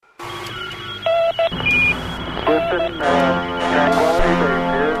Houston, Tranquility Base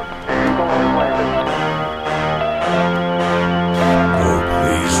here. The Eagle has landed. Oh,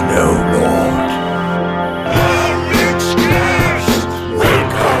 please, no, Lord.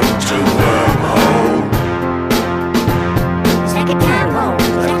 Welcome to Wormhole. Second time home.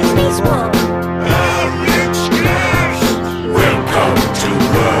 Second space war. Welcome to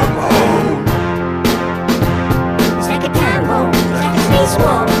Wormhole. Second time home. Second space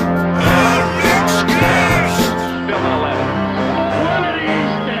war. Bill 11. One of these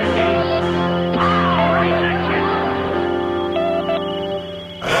days,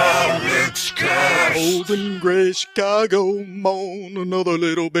 power rejection. Old and gray Chicago moan, another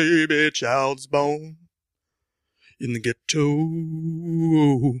little baby child's born. In the ghetto,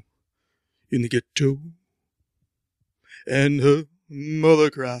 and her mother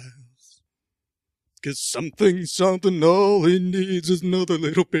cries, 'cause something, all he needs is another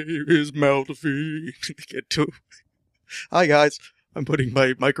little baby's mouth to feed. In the ghetto. Hi guys, I'm putting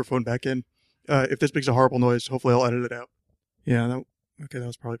my microphone back in. If this makes a horrible noise, hopefully I'll edit it out. Yeah, that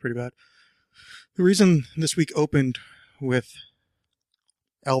was probably pretty bad. The reason this week opened with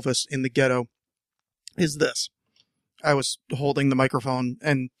Elvis in the ghetto is this. I was holding the microphone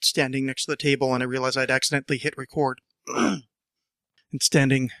and standing next to the table, and I realized I'd accidentally hit record. And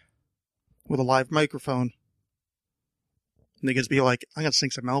standing with a live microphone, niggas be like, I gotta sing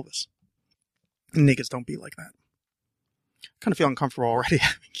some Elvis. And niggas don't be like that. I kind of feel uncomfortable already.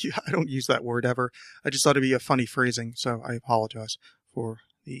 I don't use that word ever. I just thought it'd be a funny phrasing, so I apologize for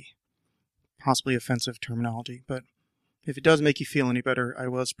the possibly offensive terminology. But if it does make you feel any better, I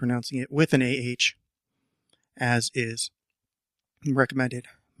was pronouncing it with an AH, as is recommended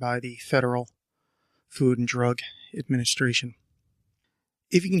by the Federal Food and Drug Administration.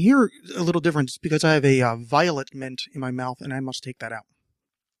 If you can hear a little difference, because I have a violet mint in my mouth, and I must take that out.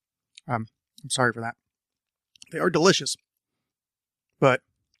 I'm sorry for that. They are delicious, but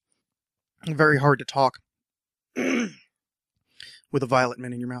very hard to talk with a violet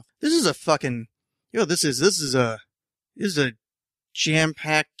mint in your mouth. This is a fucking, this is a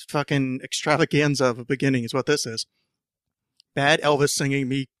jam-packed fucking extravaganza of a beginning is what this is. Bad Elvis singing,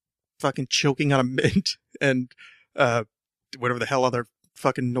 me fucking choking on a mint, and whatever the hell other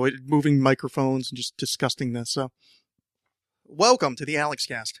fucking noise, moving microphones, and just disgustingness. So, welcome to the Alex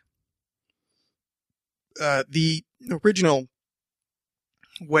Cast. The original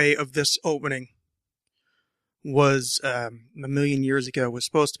way of this opening was, a million years ago, was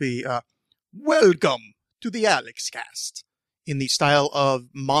supposed to be, welcome to the Alex Cast, in the style of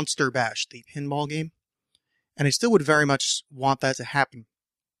Monster Bash, the pinball game. And I still would very much want that to happen.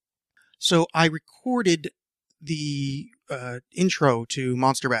 So I recorded the intro to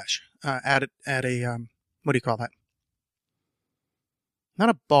Monster Bash at a what do you call that? Not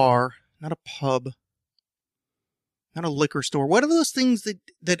a bar, not a pub, not a liquor store. What are those things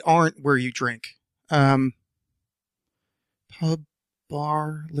that aren't where you drink? Pub,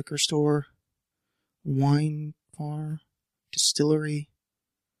 bar, liquor store, wine bar, distillery.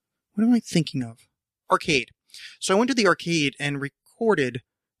 What am I thinking of? Arcade. So I went to the arcade and recorded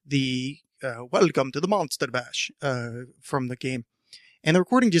the welcome to the Monster Bash from the game. And the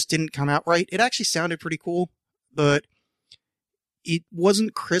recording just didn't come out right. It actually sounded pretty cool, but it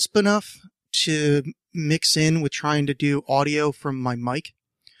wasn't crisp enough to mix in with trying to do audio from my mic.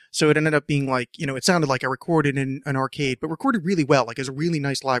 So it ended up being like, it sounded like I recorded in an arcade, but recorded really well. Like it was a really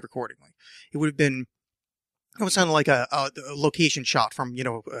nice live recording. Like it would sound like a location shot from,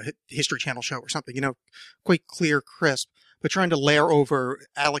 a History Channel show or something, quite clear, crisp, but trying to layer over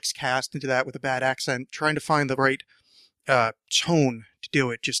Alex Cast into that with a bad accent, trying to find the right tone to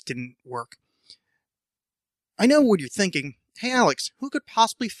do it just didn't work. I know what you're thinking. Hey, Alex, who could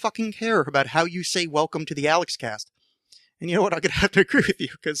possibly fucking care about how you say welcome to the Alex Cast? And you know what? I'm going to have to agree with you,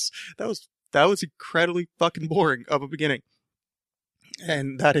 because that was incredibly fucking boring of a beginning.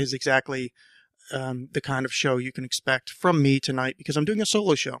 And that is exactly the kind of show you can expect from me tonight, because I'm doing a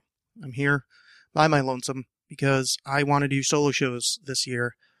solo show. I'm here by my lonesome because I want to do solo shows this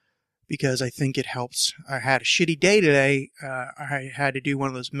year because I think it helps. I had a shitty day today. I had to do one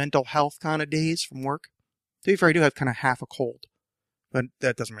of those mental health kind of days from work. To be fair, I do have kind of half a cold, but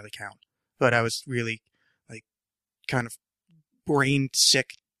that doesn't really count. But I was really kind of brain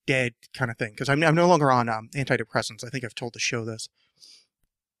sick, dead kind of thing, because I'm no longer on antidepressants. I think I've told the show this.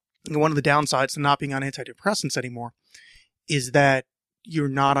 One of the downsides to not being on antidepressants anymore is that you're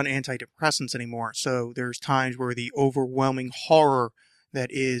not on antidepressants anymore. So there's times where the overwhelming horror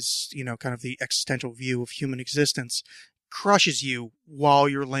that is, kind of the existential view of human existence crushes you while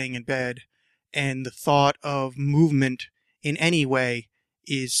you're laying in bed. And the thought of movement in any way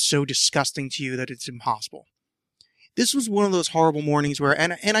is so disgusting to you that it's impossible. this was one of those horrible mornings where,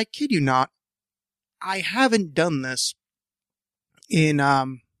 and I kid you not, I haven't done this in,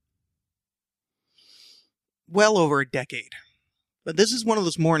 well over a decade. But this is one of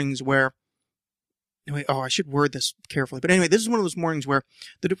those mornings where, anyway, I should word this carefully. But anyway, this is one of those mornings where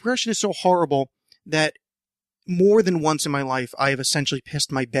the depression is so horrible that more than once in my life, I have essentially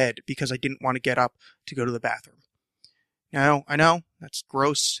pissed my bed because I didn't want to get up to go to the bathroom. I know, that's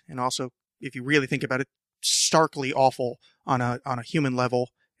gross, and also, if you really think about it, starkly awful on a human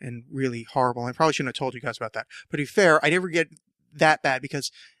level, and really horrible. I probably shouldn't have told you guys about that. But to be fair, I never get that bad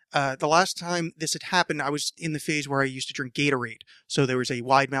because the last time this had happened, I was in the phase where I used to drink Gatorade. So there was a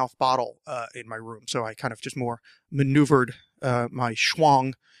wide mouth bottle in my room. So I kind of just more maneuvered my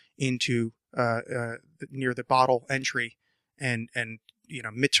schwang into near the bottle entry and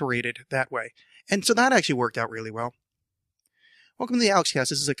miterated that way. And so that actually worked out really well. Welcome to the AlexCast.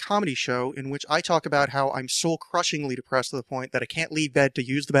 This is a comedy show in which I talk about how I'm soul-crushingly depressed to the point that I can't leave bed to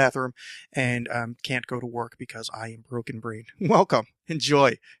use the bathroom and can't go to work because I am broken-brained. Welcome.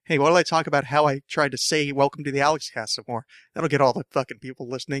 Enjoy. Hey, why don't I talk about how I tried to say welcome to the AlexCast some more? That'll get all the fucking people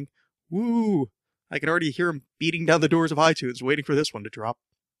listening. Woo! I can already hear them beating down the doors of iTunes waiting for this one to drop.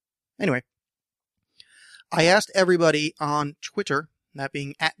 Anyway, I asked everybody on Twitter, that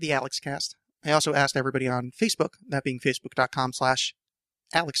being @theAlexCast. I also asked everybody on Facebook, that being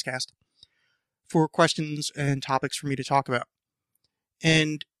facebook.com/AlexCast, for questions and topics for me to talk about.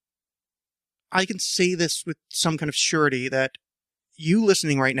 And I can say this with some kind of surety that you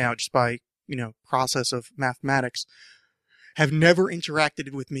listening right now, just by, process of mathematics, have never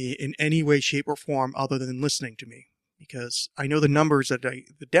interacted with me in any way, shape, or form other than listening to me. Because I know the numbers the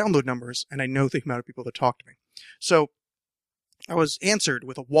download numbers, and I know the amount of people that talk to me. So I was answered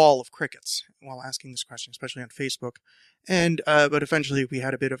with a wall of crickets while asking this question, especially on Facebook. And, but eventually we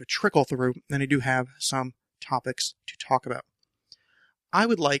had a bit of a trickle through, and I do have some topics to talk about. I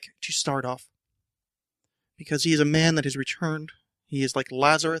would like to start off because he is a man that has returned. He is like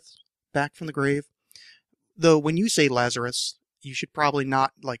Lazarus, back from the grave. Though when you say Lazarus, you should probably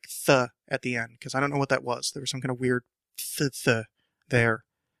not like "th" at the end, because I don't know what that was. There was some kind of weird th there,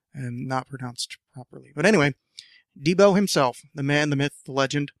 and not pronounced properly. But anyway, Debo himself, the man, the myth, the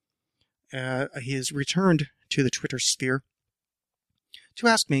legend, he has returned to the Twitter sphere to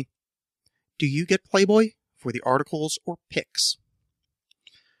ask me, do you get Playboy for the articles or pics?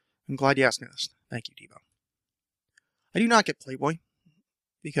 I'm glad you asked me this. Thank you, Debo. I do not get Playboy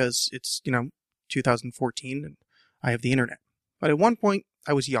because it's, 2014 and I have the internet. But at one point,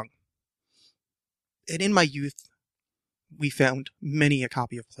 I was young. And in my youth, we found many a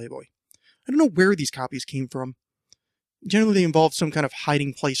copy of Playboy. I don't know where these copies came from. Generally, they involve some kind of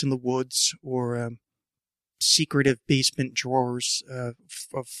hiding place in the woods or secretive basement drawers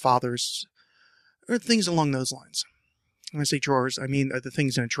of fathers, or things along those lines. When I say drawers, I mean the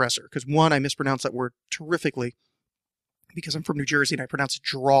things in a dresser. Because one, I mispronounce that word terrifically because I'm from New Jersey and I pronounce it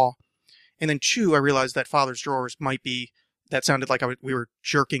draw. And then two, I realized that father's drawers might be, that sounded like we were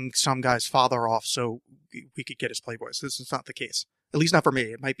jerking some guy's father off so we could get his Playboys. This is not the case. At least not for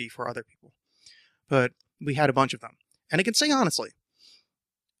me. It might be for other people. But we had a bunch of them. And I can say honestly,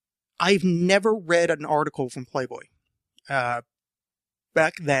 I've never read an article from Playboy.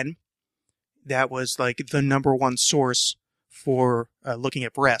 Back then, that was like the number one source for looking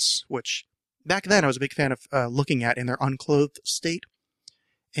at breasts, which back then I was a big fan of looking at in their unclothed state.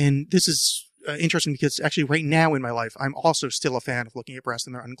 And this is interesting because actually right now in my life, I'm also still a fan of looking at breasts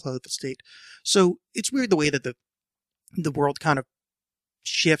in their unclothed state. So it's weird the way that the world kind of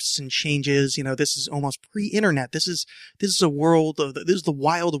shifts and changes. This is almost pre-internet. This is a world this is the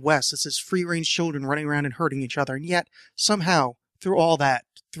Wild West. This is free-range children running around and hurting each other. And yet somehow through all that,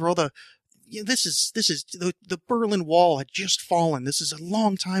 through all the, the Berlin Wall had just fallen. This is a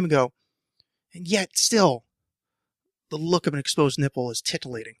long time ago. And yet still the look of an exposed nipple is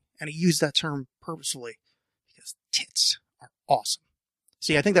titillating. And I use that term purposefully because tits are awesome.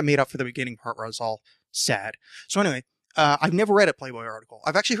 See, I think that made up for the beginning part where I was all sad. So anyway, I've never read a Playboy article.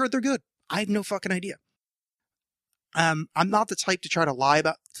 I've actually heard they're good. I have no fucking idea. I'm not the type to try to lie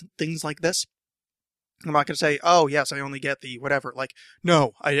about things like this. I'm not going to say, oh, yes, I only get the whatever. Like,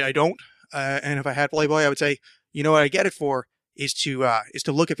 no, I don't. And if I had Playboy, I would say, you know what I get it for is to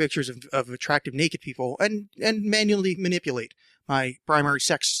look at pictures of attractive naked people and manually manipulate my primary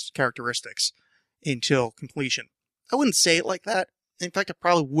sex characteristics until completion. I wouldn't say it like that. In fact, I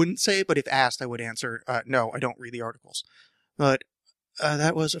probably wouldn't say it, but if asked, I would answer, no, I don't read the articles. But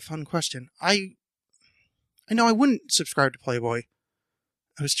that was a fun question. I know I wouldn't subscribe to Playboy.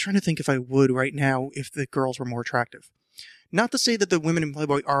 I was trying to think if I would right now if the girls were more attractive. Not to say that the women in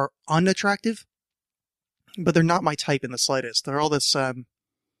Playboy are unattractive, but they're not my type in the slightest. They're all this, at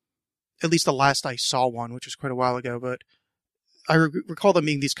least the last I saw one, which was quite a while ago, but I recall them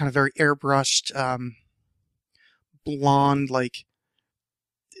being these kind of very airbrushed, blonde, like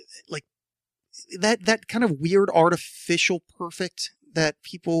that kind of weird artificial perfect that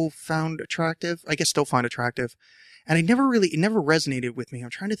people found attractive. I guess still find attractive. And it never resonated with me. I'm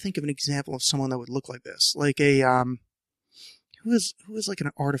trying to think of an example of someone that would look like this. Like a, who is like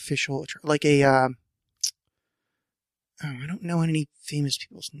an artificial, like a, oh, I don't know any famous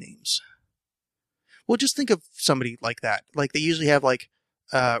people's names. Well, just think of somebody like that. Like they usually have like,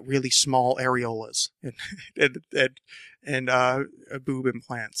 really small areolas and boob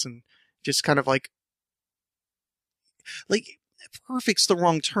implants and just kind of like perfect's the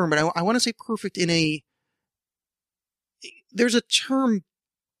wrong term, but I want to say perfect in a, there's a term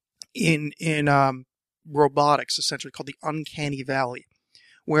in robotics essentially called the uncanny valley,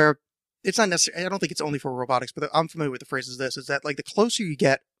 where it's not necessarily, I don't think it's only for robotics, but I'm familiar with the phrase is this, is that like the closer you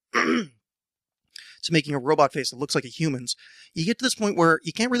get to making a robot face that looks like a human's, you get to this point where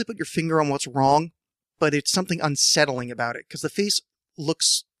you can't really put your finger on what's wrong, but it's something unsettling about it, because the face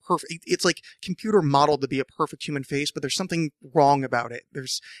looks perfect. It's like computer modeled to be a perfect human face, but there's something wrong about it.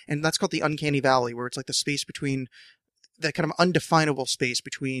 And that's called the uncanny valley, where it's like the space between, that kind of undefinable space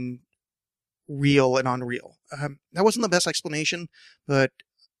between real and unreal. That wasn't the best explanation, but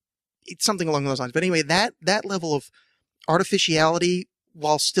it's something along those lines. But anyway, that level of artificiality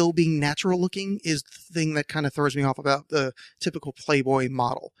while still being natural looking is the thing that kind of throws me off about the typical Playboy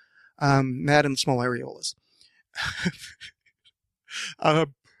model. That and the small areolas.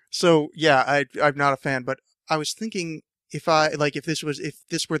 So yeah, I'm not a fan, but I was thinking if this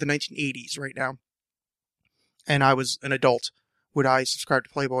were the 1980s right now, and I was an adult, would I subscribe to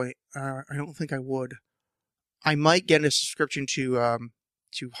Playboy? I don't think I would. I might get a subscription to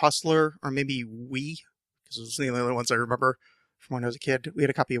Hustler or maybe Wii, because those are the only ones I remember from when I was a kid. We had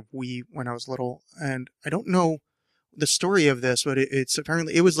a copy of Wii when I was little, and I don't know the story of this, but it's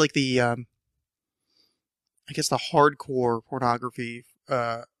apparently, it was like the, I guess the hardcore pornography,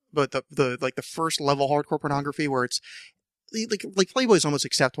 but the first level hardcore pornography where it's like Playboy's almost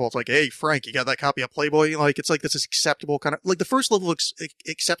acceptable. It's like, hey Frank, you got that copy of Playboy? Like it's like this is acceptable kind of, like the first level of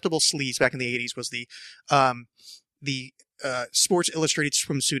acceptable sleaze back in the 80s was the Sports Illustrated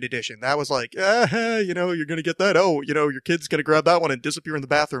swimsuit edition. That was like, you're gonna get that. Oh, your kid's gonna grab that one and disappear in the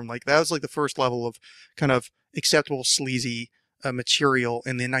bathroom. Like that was like the first level of kind of acceptable sleazy material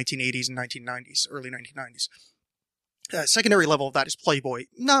in the 1980s and 1990s, early 1990s. Secondary level of that is Playboy.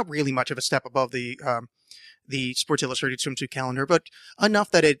 Not really much of a step above the Sports Illustrated swimsuit calendar, but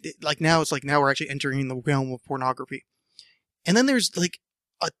enough that now we're actually entering the realm of pornography. And then there's like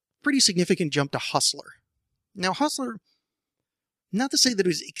a pretty significant jump to Hustler. Now Hustler, not to say that it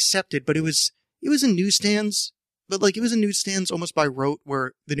was accepted, but it was in newsstands, but like it was in newsstands almost by rote,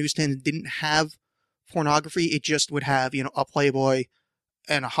 where the newsstand didn't have pornography. It just would have, a Playboy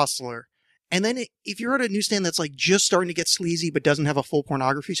and a Hustler. And then if you're at a newsstand that's like just starting to get sleazy but doesn't have a full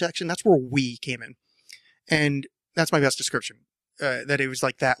pornography section, that's where We came in. And that's my best description, that it was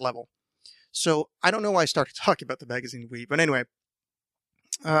like that level. So I don't know why I started talking about the magazine We, but anyway,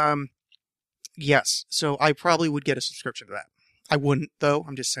 yes. So I probably would get a subscription to that. I wouldn't, though.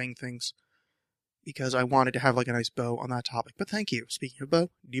 I'm just saying things because I wanted to have like a nice bow on that topic. But thank you. Speaking of bow,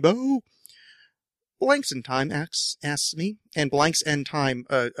 Debo. Blanks in Time asks me, and Blanks N Time,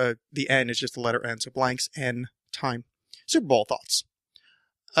 the N is just the letter N, so Blanks N Time. Super Bowl thoughts.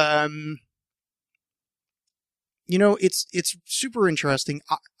 It's super interesting.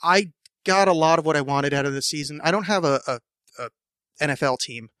 I got a lot of what I wanted out of this season. I don't have a NFL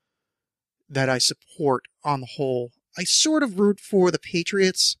team that I support on the whole. I sort of root for the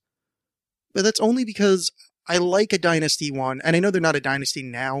Patriots, but that's only because I like a dynasty one, and I know they're not a dynasty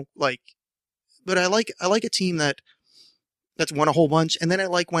now, but I like a team that's won a whole bunch, and then I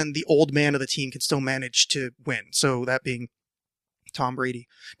like when the old man of the team can still manage to win. So that being Tom Brady.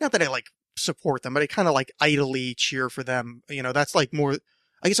 Not that I support them, but I kind of idly cheer for them. That's more,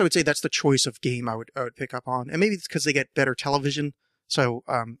 I guess I would say that's the choice of game I would pick up on. And maybe it's because they get better television. So,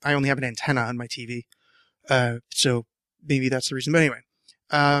 I only have an antenna on my TV. So maybe that's the reason. But anyway,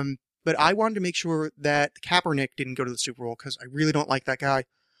 but I wanted to make sure that Kaepernick didn't go to the Super Bowl because I really don't like that guy.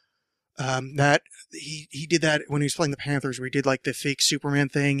 That he did that when he was playing the Panthers, where he did the fake Superman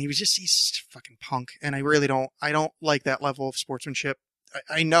thing. He's fucking punk. And I don't like that level of sportsmanship.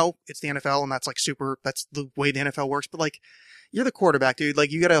 I know it's the NFL and that's that's the way the NFL works, but you're the quarterback, dude.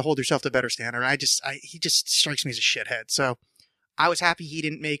 You gotta hold yourself to a better standard. He just strikes me as a shithead. So I was happy he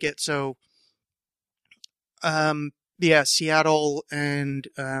didn't make it. So, yeah, Seattle and,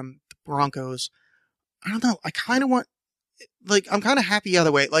 the Broncos. I don't know. I kind of want, like, I'm kind of happy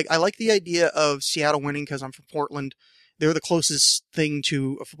either way. Like, I like the idea of Seattle winning because I'm from Portland. They're the closest thing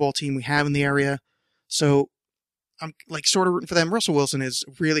to a football team we have in the area. So I'm like sort of rooting for them. Russell Wilson is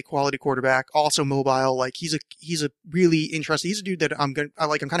a really quality quarterback, also mobile. Like he's a really interesting. He's a dude that I'm kind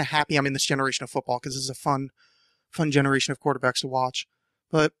of happy I'm in this generation of football because this is a fun generation of quarterbacks to watch.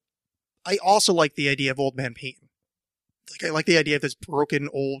 But I also like the idea of old man Peyton. Like I like the idea of this broken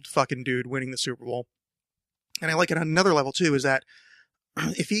old fucking dude winning the Super Bowl. And I like it on another level too, is that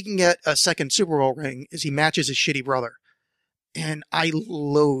if he can get a second Super Bowl ring, is he matches his shitty brother. And I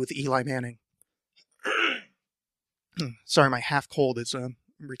loathe Eli Manning. Sorry, my half cold is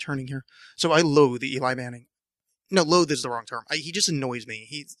returning here. So I loathe Eli Manning. No, loathe is the wrong term. He just annoys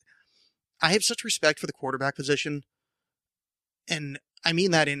me. I have such respect for the quarterback position, and I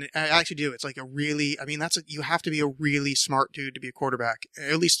mean that I actually do. It's like you have to be a really smart dude to be a quarterback.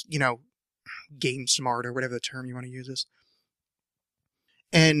 At least, game smart or whatever the term you want to use is.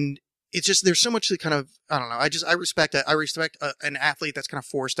 And it's just, there's so much that kind of, I don't know. I respect it. I respect an athlete that's kind of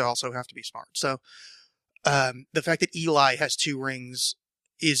forced to also have to be smart. So, the fact that Eli has 2 rings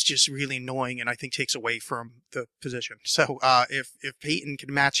is just really annoying and I think takes away from the position. So, if Peyton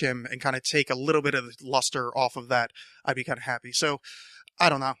can match him and kind of take a little bit of the luster off of that, I'd be kind of happy. So, I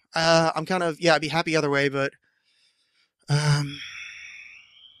don't know. I'm kind of, I'd be happy either way, but,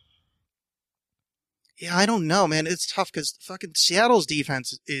 yeah, I don't know, man. It's tough because fucking Seattle's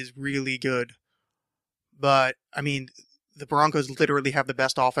defense is really good. But, I mean, the Broncos literally have the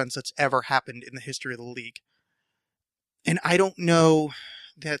best offense that's ever happened in the history of the league. And I don't know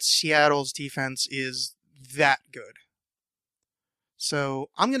that Seattle's defense is that good.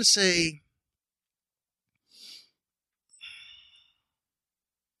 So, I'm going to say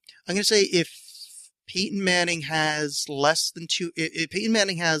if Peyton Manning has less than 2, if Peyton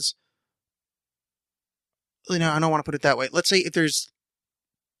Manning has, I don't want to put it that way. Let's say if there's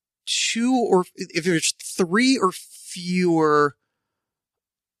 3 or fewer, if there's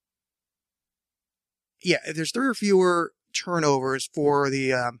 3 or fewer turnovers for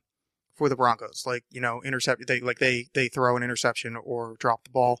the Broncos, like, intercept, they throw an interception or drop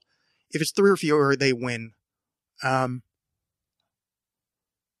the ball. If it's 3 or fewer, they win.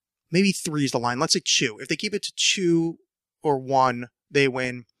 Maybe 3 is the line. Let's say 2. If they keep it to 2 or 1, they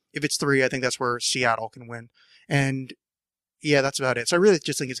win. If it's 3, I think that's where Seattle can win. And yeah, that's about it. So I really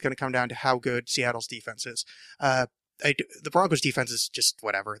just think it's going to come down to how good Seattle's defense is. The Broncos defense is just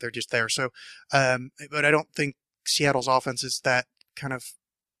whatever. They're just there. So, but I don't think Seattle's offense is that kind of,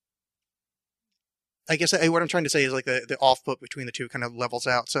 I guess what I'm trying to say is like the off-put between the two kind of levels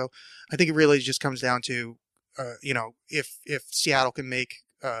out. So I think it really just comes down to, if Seattle can make,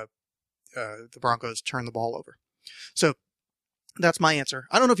 the Broncos turn the ball over. So that's my answer.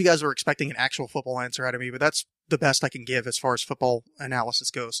 I don't know if you guys were expecting an actual football answer out of me, but that's the best I can give as far as football analysis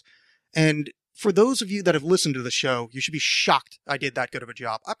goes. And for those of you that have listened to the show, you should be shocked I did that good of a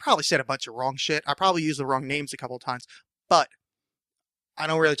job. I probably said a bunch of wrong shit. I probably used the wrong names a couple of times, but I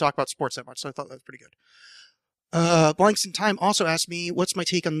don't really talk about sports that much, so I thought that was pretty good. Blanks in Time also asked me, what's my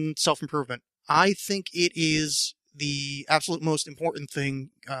take on self-improvement? I think it is the absolute most important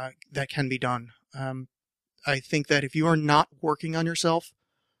thing that can be done. I think that if you are not working on yourself,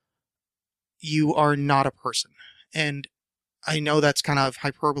 you are not a person. And I know that's kind of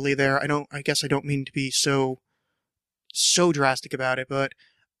hyperbole there. I guess I don't mean to be so drastic about it, but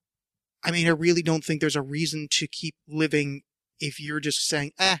I mean, I really don't think there's a reason to keep living if you're just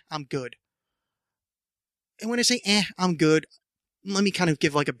saying, I'm good. And when I say, I'm good, let me kind of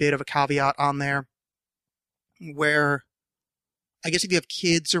give like a bit of a caveat on there where I guess if you have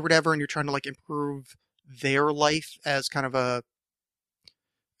kids or whatever and you're trying to like improve their life as kind of a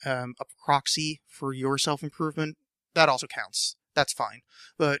proxy for your self-improvement, that also counts. That's fine.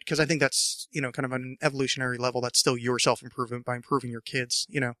 But because I think that's, kind of an evolutionary level, that's still your self-improvement by improving your kids,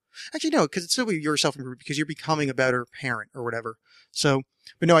 Actually, no, because it's still your self-improvement because you're becoming a better parent or whatever. So,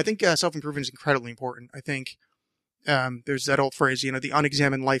 but no, I think self-improvement is incredibly important. I think there's that old phrase, the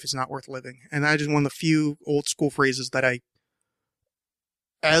unexamined life is not worth living. And that is one of the few old school phrases that I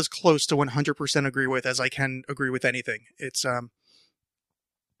as close to 100% agree with as I can agree with anything.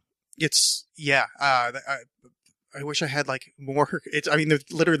 I wish I had like more.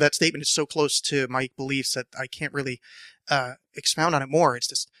 Literally that statement is so close to my beliefs that I can't really expound on it more. It's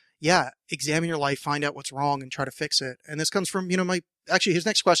just, examine your life, find out what's wrong, and try to fix it. And this comes from, actually his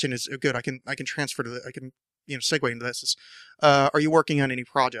next question is good. I can transfer to I can segue into this. Are you working on any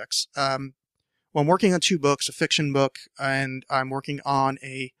projects? Well, I'm working on 2 books, a fiction book, and I'm working on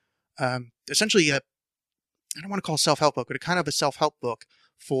essentially I don't want to call it a self-help book, but a kind of a self-help book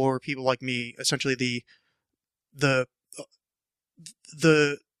for people like me, essentially the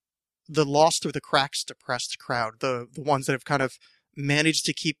the lost through the cracks depressed crowd, the ones that have kind of managed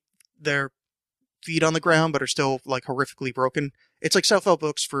to keep their feet on the ground but are still like horrifically broken. It's like self-help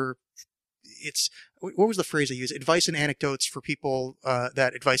books for, it's, what was the phrase I used? Advice and anecdotes for people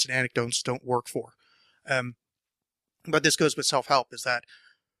that advice and anecdotes don't work for. But this goes with self-help, is that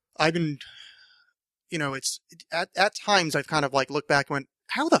I've been, it's at times I've kind of like looked back and went,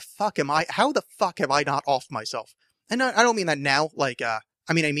 how the fuck am I not off myself? And I don't mean that now, like,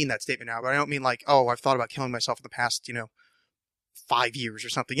 I mean that statement now, but I don't mean like, oh, I've thought about killing myself in the past, 5 years or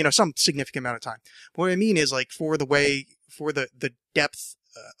something, some significant amount of time. But what I mean is like for the depth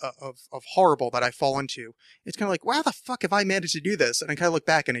of horrible that I fall into, it's kind of like, wow, the fuck have I managed to do this? And I kind of look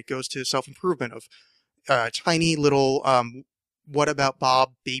back and it goes to self-improvement of tiny little, what about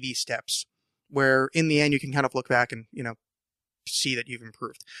Bob baby steps, where in the end you can kind of look back and, see that you've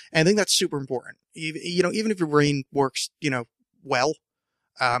improved. And I think that's super important. Even if your brain works, well,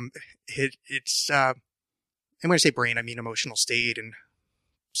 it's, and when I say brain, I mean emotional state and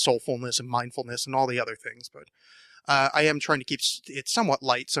soulfulness and mindfulness and all the other things. But I am trying to keep it somewhat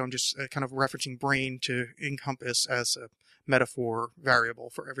light, so I'm just kind of referencing brain to encompass as a metaphor variable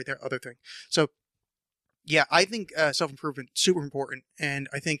for every other thing. So, yeah, I think self-improvement super important, and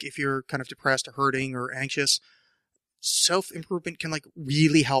I think if you're kind of depressed or hurting or anxious, self-improvement can like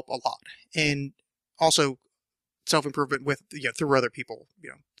really help a lot. And also self-improvement with through other people,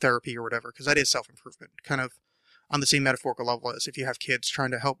 therapy or whatever, because that is self-improvement, kind of on the same metaphorical level as if you have kids trying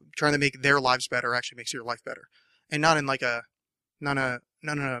to make their lives better actually makes your life better. And not in like not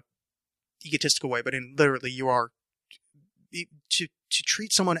in a egotistical way, but in literally you are, to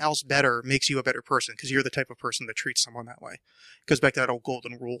treat someone else better makes you a better person, because you're the type of person that treats someone that way. It goes back to that old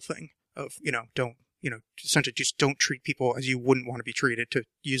golden rule thing of, essentially just don't treat people as you wouldn't want to be treated, to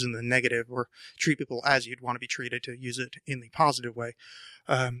use in the negative, or treat people as you'd want to be treated, to use it in the positive way.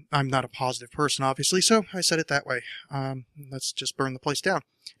 I'm not a positive person, obviously, so I said it that way. Let's just burn the place down.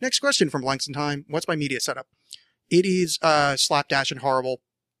 Next question from Blanks in Time. What's my media setup? It is slapdash and horrible.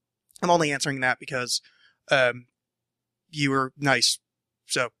 I'm only answering that because you were nice,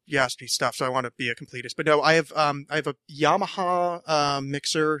 so you asked me stuff, so I want to be a completist. But no, I have a Yamaha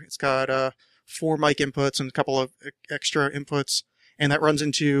mixer. It's got 4 mic inputs and a couple of extra inputs, and that runs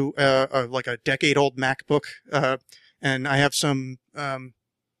into like a decade-old MacBook. And I have some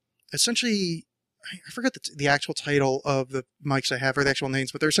essentially, I forget the actual title of the mics I have, or the actual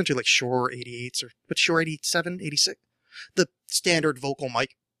names, but they're essentially like Shure 88s, but Shure 87, 86, the standard vocal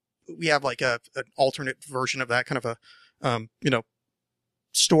mic. We have like an alternate version of that, kind of a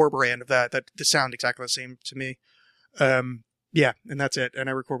store brand of that sound exactly the same to me. Yeah, and that's it. And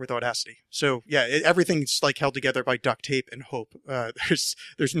I record with Audacity. So yeah, everything's like held together by duct tape and hope.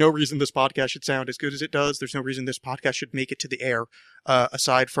 There's no reason this podcast should sound as good as it does. There's no reason this podcast should make it to the air,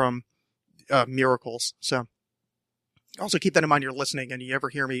 aside from miracles. So also keep that in mind. You're listening, and you ever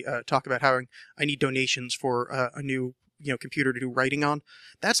hear me talk about how I need donations for a new computer to do writing on.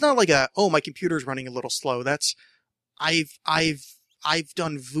 That's not like my computer's running a little slow. That's I've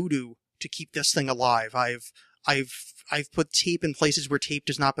done voodoo to keep this thing alive. I've put tape in places where tape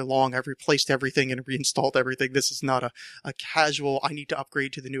does not belong. I've replaced everything and reinstalled everything. This is not a casual, I need to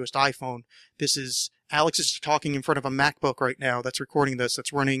upgrade to the newest iPhone. This is, Alex is talking in front of a MacBook right now that's recording this,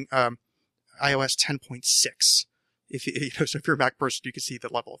 that's running iOS 10.6. So if you're a Mac person, you can see the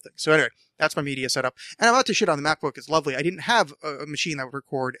level of things. So anyway, that's my media setup. And I'm about to shit on the MacBook. It's lovely. I didn't have a machine that would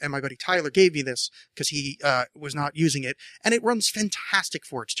record, and my buddy Tyler gave me this because he was not using it, and it runs fantastic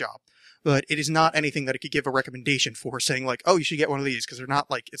for its job. But it is not anything that I could give a recommendation for, saying like, oh, you should get one of these, because they're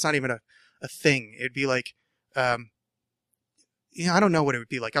not like, it's not even a thing. It'd be like, I don't know what it would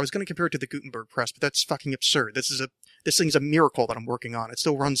be like. I was going to compare it to the Gutenberg press, but that's fucking absurd. This thing's a miracle that I'm working on. It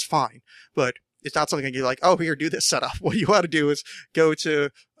still runs fine, but it's not something you're like, oh, here, do this setup. What you ought to do is go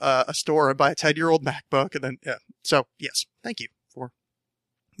to a store and buy a 10-year-old MacBook, and then, yeah. So, yes, thank you for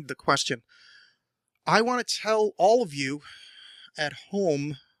the question. I want to tell all of you at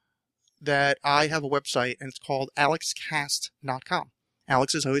home that I have a website, and it's called alexcast.com.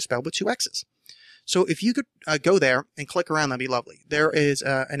 Alex is always spelled with 2 X's. So if you could go there and click around, that'd be lovely. There is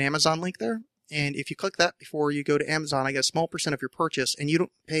an Amazon link there. And if you click that before you go to Amazon, I get a small % of your purchase, and you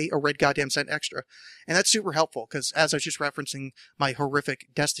don't pay a red goddamn cent extra. And that's super helpful, because as I was just referencing my horrific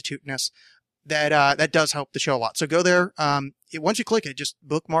destituteness, that does help the show a lot. So go there. Once you click it, just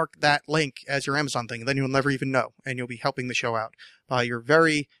bookmark that link as your Amazon thing, and then you'll never even know, and you'll be helping the show out by your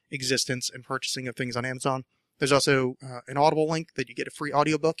very existence and purchasing of things on Amazon. There's also an Audible link that you get a free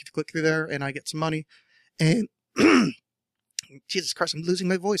audiobook if you click through there, and I get some money. And Jesus Christ, I'm losing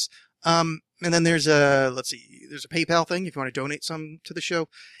my voice. And then there's there's a PayPal thing if you want to donate some to the show.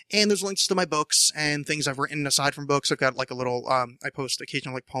 And there's links to my books and things I've written aside from books. I've got like a little, I post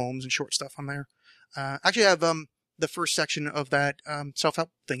occasional like poems and short stuff on there. Actually I have, the first section of that,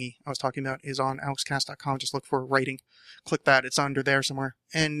 self-help thingy I was talking about is on alexcast.com. Just look for writing. Click that. It's under there somewhere.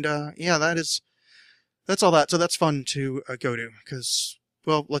 And, yeah, that's all that. So that's fun to go to because,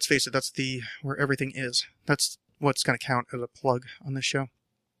 well, let's face it, that's where everything is. That's what's going to count as a plug on this show.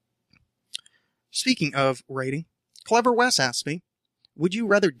 Speaking of writing, Clever Wes asked me, would you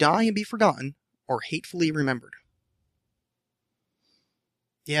rather die and be forgotten or hatefully remembered?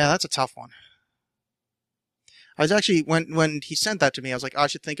 Yeah, that's a tough one. I was actually, when he sent that to me, I was like, I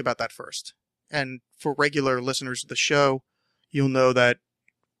should think about that first. And for regular listeners of the show, you'll know that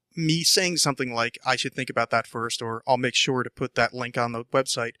me saying something like, I should think about that first, or I'll make sure to put that link on the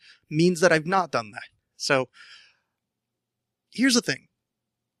website, means that I've not done that. So, here's the thing.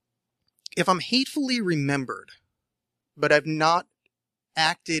 If I'm hatefully remembered, but I've not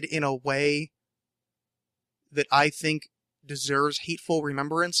acted in a way that I think deserves hateful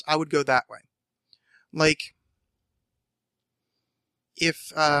remembrance, I would go that way. Like,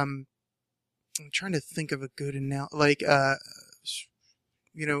 if, I'm trying to think of a good analogy, like, oh,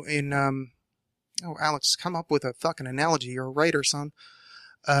 Alex, come up with a fucking analogy. You're a writer, son.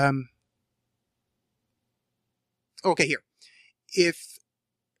 Okay, here. If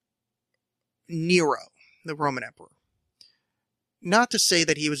Nero, the Roman emperor, not to say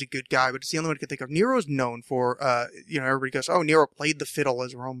that he was a good guy, but it's the only one I can think of. Nero's known for, everybody goes, oh, Nero played the fiddle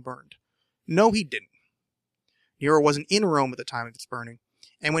as Rome burned. No, he didn't. Nero wasn't in Rome at the time of its burning.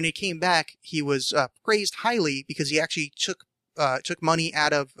 And when he came back, he was praised highly because he actually took money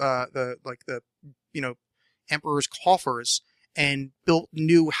out of emperor's coffers and built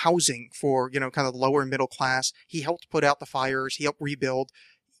new housing for, kind of the lower middle class. He helped put out the fires. He helped rebuild.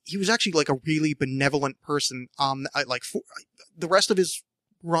 He was actually like a really benevolent person. For the rest of his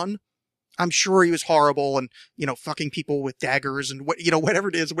run, I'm sure he was horrible and, fucking people with daggers and whatever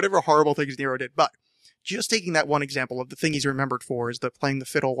it is, whatever horrible things Nero did. But just taking that one example of the thing he's remembered for is the playing the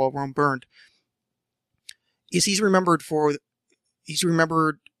fiddle while Rome burned, is he's remembered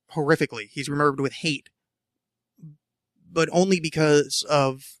horrifically. He's remembered with hate, but only because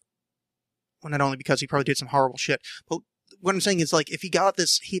of, well, not only because he probably did some horrible shit, but what I'm saying is, like, if he got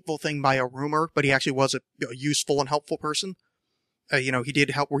this hateful thing by a rumor, but he actually was a useful and helpful person, he did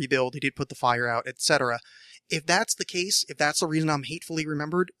help rebuild, he did put the fire out, etc. If that's the case, if that's the reason I'm hatefully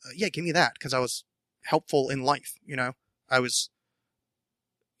remembered, yeah, give me that, because I was helpful in life, I was,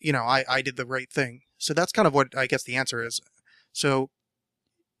 I did the right thing. So that's kind of what I guess the answer is. So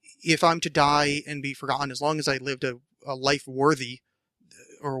if I'm to die and be forgotten, as long as I lived a life worthy,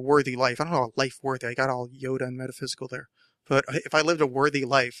 or a worthy life, I don't know, a life worthy, I got all Yoda and metaphysical there. But if I lived a worthy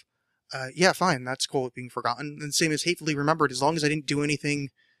life, yeah, fine, that's cool with being forgotten. And same as hatefully remembered, as long as I didn't do anything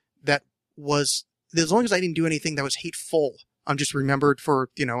that was hateful, I'm just remembered for,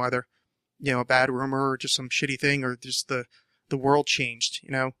 either, a bad rumor or just some shitty thing, or just the world changed,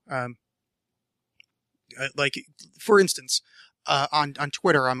 like, for instance, on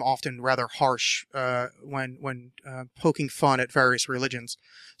Twitter, I'm often rather harsh when poking fun at various religions.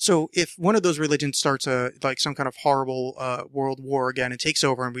 So if one of those religions starts some kind of horrible world war again and takes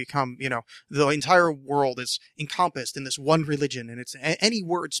over and become, the entire world is encompassed in this one religion, and it's any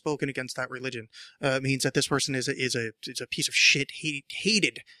word spoken against that religion means that this person is a piece of shit,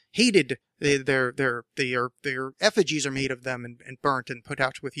 hated. Their effigies are made of them and burnt and put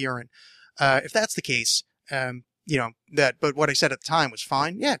out with urine. If that's the case, but what I said at the time was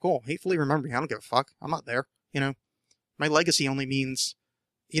fine. Yeah, cool. Hatefully remember me. I don't give a fuck. I'm not there. My legacy only means,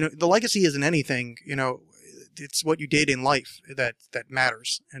 the legacy isn't anything, it's what you did in life that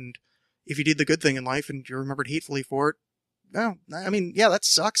matters. And if you did the good thing in life and you're remembered hatefully for it, well, I mean, yeah, that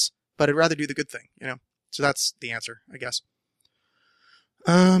sucks, but I'd rather do the good thing, So that's the answer, I guess.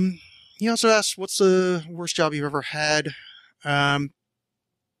 He also asked, what's the worst job you've ever had?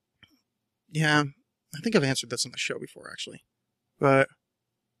 Yeah, I think I've answered this on the show before, actually. But,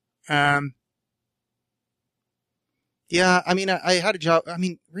 yeah, I mean, I had a job, I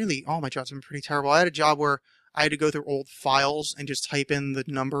mean, really, all my jobs have been pretty terrible. I had a job where I had to go through old files and just type in the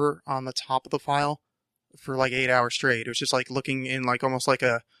number on the top of the file for like 8 hours straight. It was just like looking in like almost like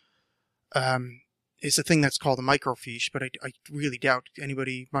it's a thing that's called a microfiche, but I really doubt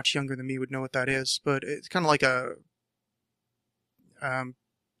anybody much younger than me would know what that is. But it's kind of like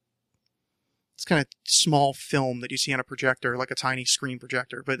it's kind of small film that you see on a projector, like a tiny screen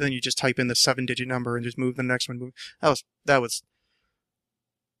projector, but then you just type in the 7-digit number and just move the next one. That was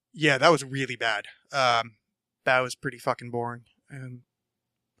really bad. that was pretty fucking boring.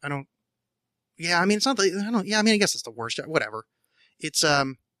 I don't. Yeah, I mean, it's not like I don't. Yeah, I mean, I guess it's the worst job. Whatever. It's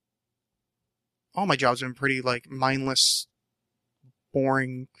all my jobs have been pretty like mindless,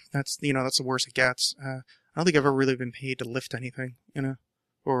 boring. That's that's the worst it gets. I don't think I've ever really been paid to lift anything,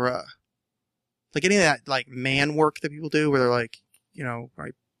 or like any of that like man work that people do, where they're like,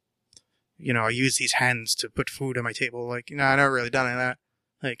 I use these hands to put food on my table. Like, I've never really done any of that.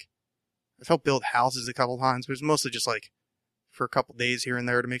 Like, I've helped build houses a couple times, but it's mostly just like for a couple days here and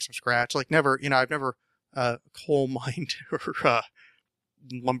there to make some scratch. Like, never, I've never coal mined or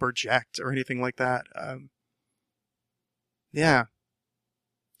lumberjacked or anything like that. Yeah.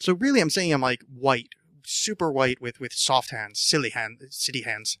 So really, I'm saying I'm like white, super white with soft hands, city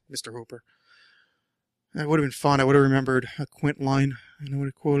hands, Mr. Hooper. That would have been fun. I would have remembered a Quint line, and I would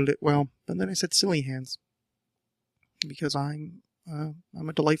have quoted it well. But then I said silly hands, because I'm a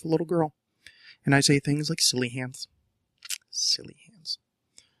delightful little girl, and I say things like silly hands. Silly hands.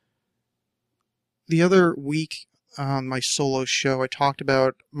 The other week on my solo show, I talked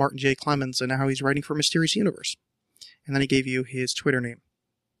about Martin J. Clemens and how he's writing for Mysterious Universe. And then I gave you his Twitter name.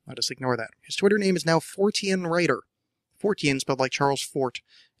 I'll just ignore that. His Twitter name is now Fortean Writer. Fortean spelled like Charles Fort.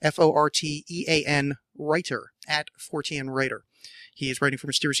 Fortean Writer, at Fortean Writer. He is writing for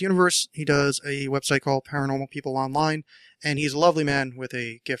Mysterious Universe. He does a website called Paranormal People Online, and he's a lovely man with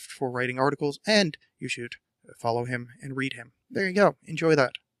a gift for writing articles, and you should follow him and read him. There you go. Enjoy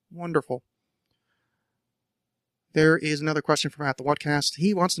that. Wonderful. There is another question from At the Whatcast.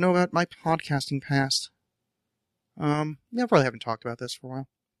 He wants to know about my podcasting past. I probably haven't talked about this for a while.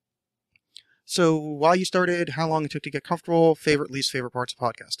 So, why you started, how long it took to get comfortable, favorite, least favorite parts of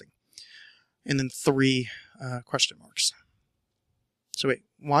podcasting. And then 3 question marks. So wait,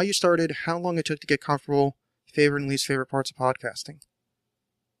 why you started, how long it took to get comfortable, favorite and least favorite parts of podcasting.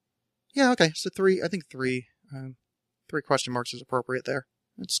 Yeah, okay, so 3, I think 3 question marks is appropriate there.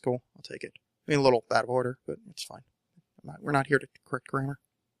 That's cool, I'll take it. I mean, a little out of order, but it's fine. We're not here to correct grammar.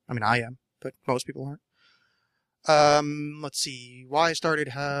 I mean, I am, but most people aren't. Let's see, why I started,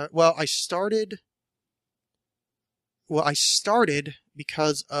 I started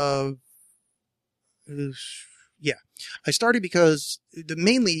because of,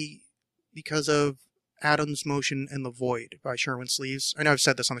 mainly because of Adam's Motion and the Void by Sherwin Sleeves. I know I've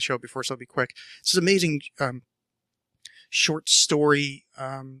said this on the show before, so I'll be quick. It's an amazing, short story,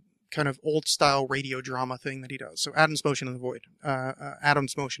 kind of old style radio drama thing that he does. So Adam's Motion and the Void,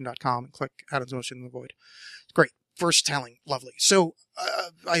 adamsmotion.com, and click Adam's Motion and the Void. It's great. First telling. Lovely. So,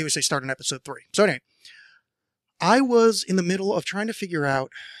 I always say start on episode 3. So anyway, I was in the middle of trying to figure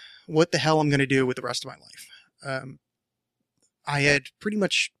out what the hell I'm going to do with the rest of my life. I had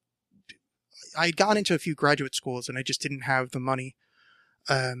gone into a few graduate schools and I just didn't have the money.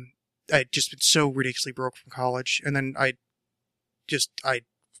 I'd just been so ridiculously broke from college. And then I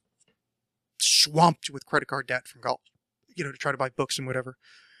swamped with credit card debt from college, to try to buy books and whatever.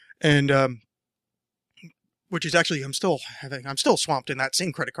 And, which is actually, I'm still swamped in that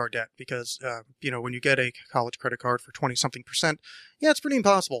same credit card debt because, when you get a college credit card for 20-something%, yeah, it's pretty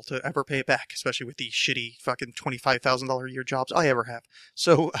impossible to ever pay it back, especially with the shitty fucking $25,000 a year jobs I ever have.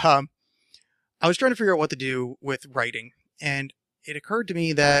 So, I was trying to figure out what to do with writing, and it occurred to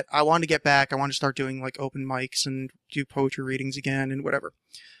me that I wanted to get back. I wanted to start doing like open mics and do poetry readings again and whatever.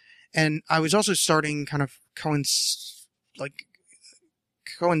 And I was also starting kind of coincidentally.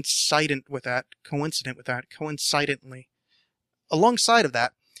 Alongside of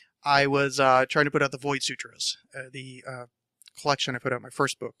that, I was trying to put out the Void Sutras, the collection I put out, my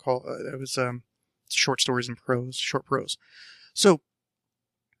first book called it was short stories and short prose. So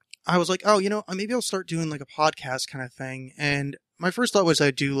I was like, maybe I'll start doing like a podcast kind of thing. And my first thought was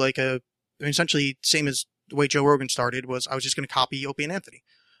I'd do like essentially same as the way Joe Rogan started, was I was just going to copy Opie and Anthony.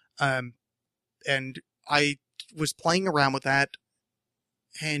 And I was playing around with that.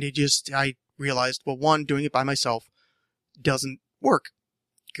 And I realized, well, one, doing it by myself doesn't work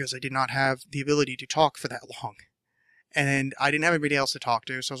because I did not have the ability to talk for that long. And I didn't have anybody else to talk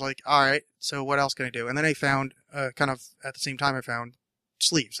to. So I was like, all right, so what else can I do? And then I found, kind of at the same time, I found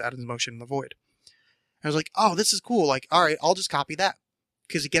Sleeves, Adam's Motion and the Void. I was like, oh, this is cool. Like, all right, I'll just copy that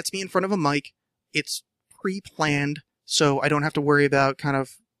because it gets me in front of a mic. It's pre-planned, so I don't have to worry about kind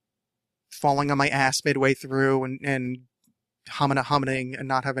of falling on my ass midway through and humming and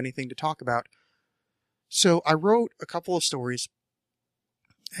not have anything to talk about. So I wrote a couple of stories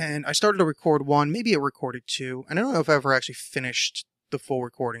and I started to record one, maybe I recorded 2, and I don't know if I ever actually finished the full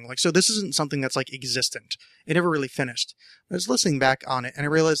recording. Like, so this isn't something that's like existent. It never really finished. I was listening back on it and I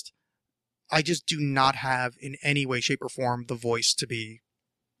realized I just do not have in any way, shape or form the voice to be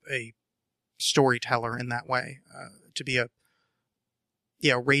a storyteller in that way, to be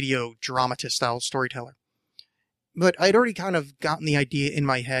a radio dramatist style storyteller. But I'd already kind of gotten the idea in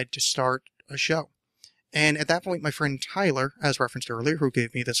my head to start a show. And at that point, my friend Tyler, as referenced earlier, who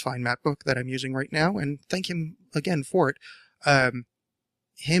gave me this fine map book that I'm using right now, and thank him again for it,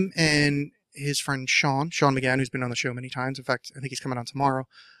 him and his friend Sean McGann, who's been on the show many times. In fact, I think he's coming on tomorrow.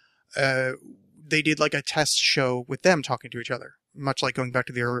 They did like a test show with them talking to each other, much like going back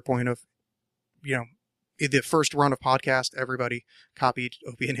to the earlier point of, in the first run of podcast, everybody copied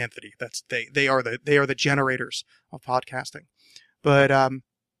Opie and Anthony. They are the generators of podcasting. But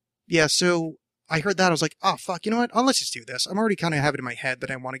so I heard that. I was like, oh fuck, you know what? Let's just do this. I'm already kind of have it in my head that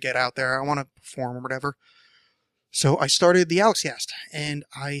I want to get out there. I want to perform or whatever. So I started the AlexCast, and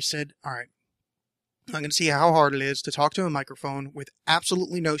I said, all right, I'm going to see how hard it is to talk to a microphone with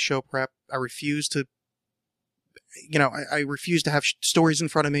absolutely no show prep. I refuse to, I refuse to have stories in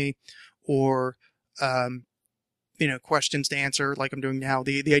front of me or, questions to answer like I'm doing now.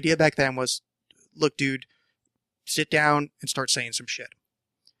 The idea back then was, look, dude, sit down and start saying some shit.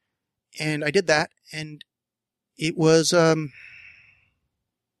 And I did that, and it was, well,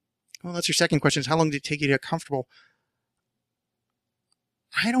 that's your second question, is how long did it take you to get comfortable?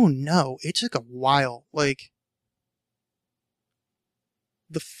 I don't know. It took a while. Like,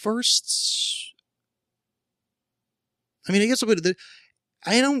 the first, I guess I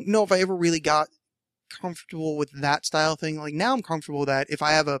don't know if I ever really got comfortable with that style thing. Like, now I'm comfortable with that. If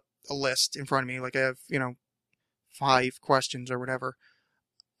I have a list in front of me, like I have, 5 questions or whatever,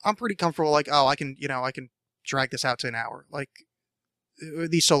 I'm pretty comfortable, like, I can drag this out to an hour. Like,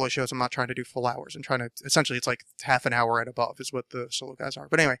 these solo shows, I'm not trying to do full hours. I'm trying to, essentially, it's like half an hour and above is what the solo guys are.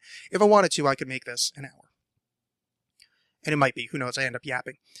 But anyway, if I wanted to, I could make this an hour. And it might be, who knows, I end up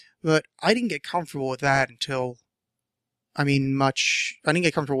yapping. But I didn't get comfortable with that until, I didn't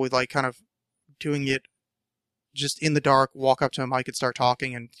get comfortable with, like, kind of doing it just in the dark, walk up to a mic and start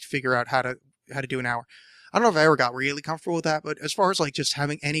talking and figure out how to do an hour. I don't know if I ever got really comfortable with that, but as far as like just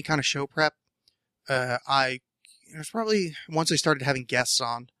having any kind of show prep, it was probably once I started having guests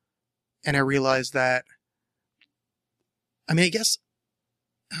on, and I realized that, I guess,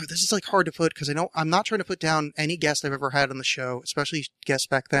 this is like hard to put because I'm not trying to put down any guest I've ever had on the show, especially guests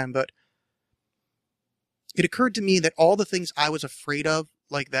back then, but it occurred to me that all the things I was afraid of,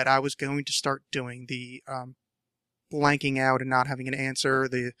 like that I was going to start doing, the blanking out and not having an answer,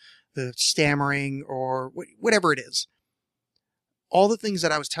 the stammering, or whatever it is. All the things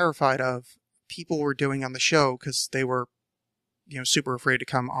that I was terrified of, people were doing on the show because they were, super afraid to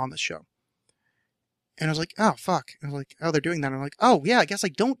come on the show. And I was like, oh, fuck. I was like, oh, they're doing that. And I'm like, oh, yeah, I guess I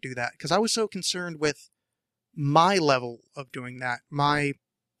don't do that. Because I was so concerned with my level of doing that. I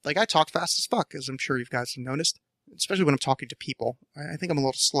talk fast as fuck, as I'm sure you guys have noticed. Especially when I'm talking to people. I think I'm a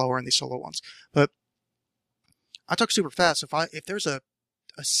little slower in these solo ones. But I talk super fast. So if there's a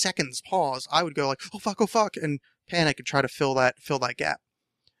second's pause, I would go like, oh fuck, and panic and try to fill that gap.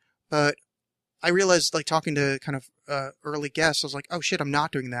 But I realized, like, talking to kind of early guests, I was like, oh shit, I'm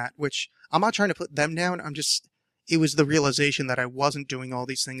not doing that, which I'm not trying to put them down. It was the realization that I wasn't doing all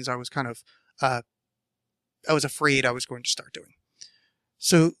these things I was kind of, I was afraid I was going to start doing.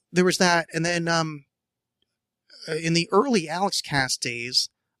 So there was that. And then, in the early AlexCast days,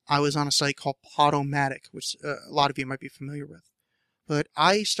 I was on a site called Podomatic, which a lot of you might be familiar with. But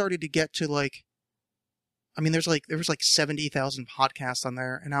I started to get to there was like 70,000 podcasts on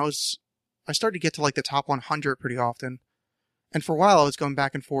there, and I started to get to like the top 100 pretty often. And for a while I was going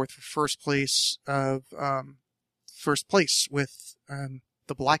back and forth for first place with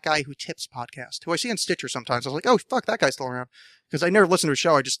the Black Guy Who Tips podcast, who I see on Stitcher sometimes. I was like, oh fuck, that guy's still around. Because I never listened to a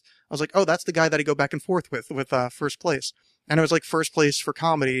show. I was like, oh, that's the guy that I go back and forth with first place. And it was like first place for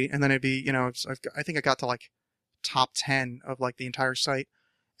comedy, and then it'd be, I think I got to like top 10 of like the entire site.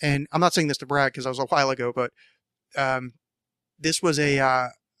 And I'm not saying this to brag because I was a while ago, but this was it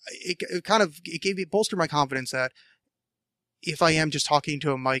bolstered my confidence that if I am just talking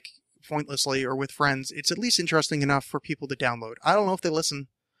to a mic pointlessly or with friends, it's at least interesting enough for people to download. I don't know if they listen.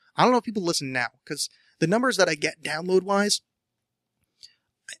 I don't know if people listen now, because the numbers that I get download wise,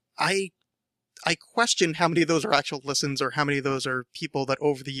 I question how many of those are actual listens or how many of those are people that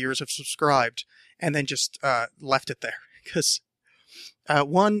over the years have subscribed and then just left it there. Because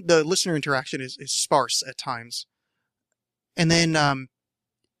one, the listener interaction is sparse at times, and then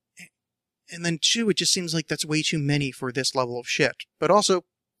two, it just seems like that's way too many for this level of shit. But also,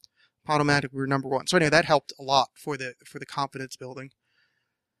 Podomatic, we were number 1, so anyway, that helped a lot for the confidence building.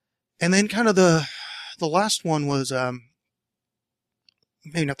 And then kind of the last one was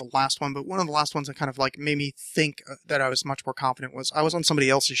maybe not the last one, but one of the last ones that kind of like made me think that I was much more confident was I was on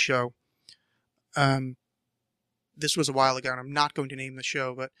somebody else's show This was a while ago, and I'm not going to name the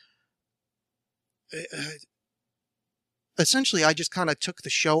show, but essentially I just kind of took the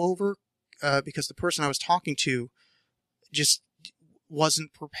show over because the person I was talking to just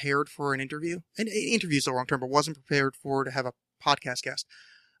wasn't prepared for an interview. And interview is the wrong term, but wasn't prepared to have a podcast guest.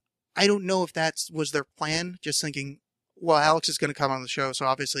 I don't know if that was their plan, just thinking, well, Alex is going to come on the show, so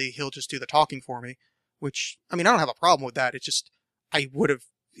obviously he'll just do the talking for me, which, I mean, I don't have a problem with that. It's just, I would have,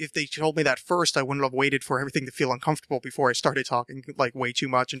 if they told me that first, I wouldn't have waited for everything to feel uncomfortable before I started talking, like, way too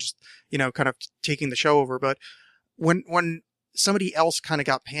much and just, kind of taking the show over. But when somebody else kind of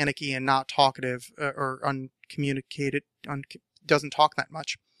got panicky and not talkative or uncommunicated, doesn't talk that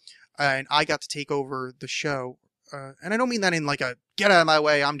much, and I got to take over the show, and I don't mean that in like a get out of my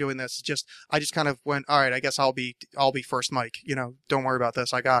way, I'm doing this. I just kind of went, all right, I guess I'll be first mic. Don't worry about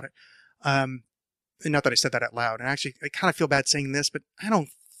this, I got it. Not that I said that out loud, and actually I kind of feel bad saying this, but I don't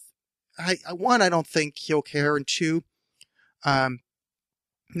think he'll care, and two, I'm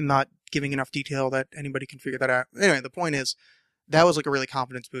not giving enough detail that anybody can figure that out. Anyway, the point is, that was like a really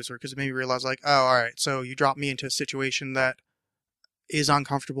confidence booster because it made me realize, like, oh, all right, so you dropped me into a situation that is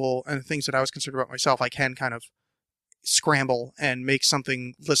uncomfortable, and the things that I was concerned about myself, I can kind of scramble and make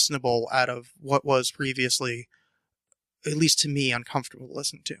something listenable out of what was previously, at least to me, uncomfortable to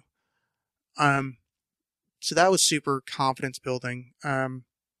listen to. So that was super confidence building. And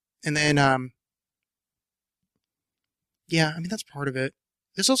then, yeah, I mean, that's part of it.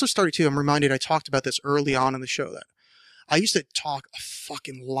 This also started too, I'm reminded I talked about this early on in the show, that I used to talk a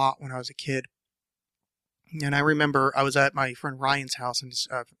fucking lot when I was a kid. And I remember I was at my friend Ryan's house, and his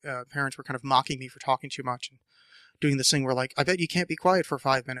parents were kind of mocking me for talking too much and doing this thing where, like, I bet you can't be quiet for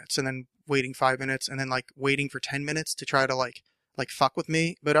 5 minutes, and then waiting 5 minutes, and then like waiting for 10 minutes to try to like fuck with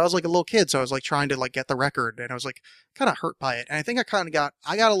me. But I was like a little kid, so I was like trying to like get the record, and I was like kind of hurt by it. And I think I got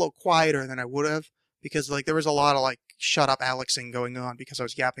a little quieter than I would have, because like there was a lot of like shut up Alexing going on because I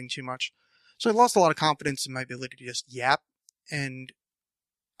was yapping too much. So I lost a lot of confidence in my ability to just yap, and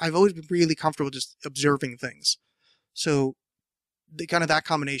I've always been really comfortable just observing things. So that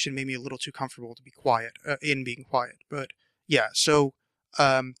combination made me a little too comfortable to be quiet, in being quiet. But yeah, so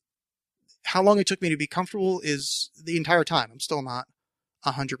how long it took me to be comfortable is the entire time. I'm still not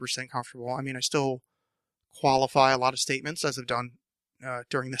 100% comfortable. I mean, I still qualify a lot of statements, as I've done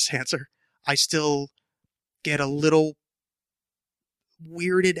during this answer. I still get a little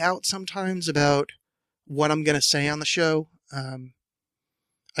weirded out sometimes about what I'm going to say on the show. I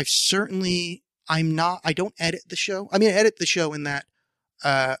don't edit the show. I mean, I edit the show in that,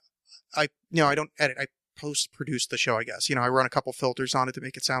 I don't edit. I post-produce the show, I guess. I run a couple filters on it to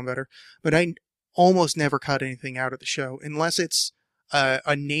make it sound better, but I almost never cut anything out of the show unless it's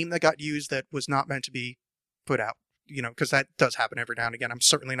a name that got used that was not meant to be put out, because that does happen every now and again. I'm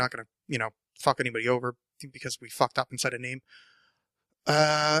certainly not going to, fuck anybody over because we fucked up and said a name.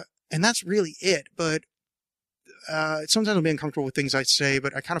 And that's really it, but sometimes I'll be uncomfortable with things I say,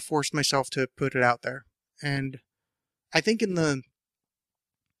 but I kind of forced myself to put it out there. And I think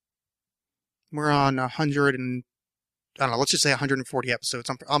we're on 100 and, I don't know, let's just say 140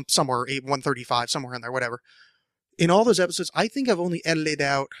 episodes. I'm somewhere, 135, somewhere in there, whatever. In all those episodes, I think I've only edited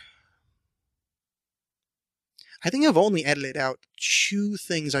out 2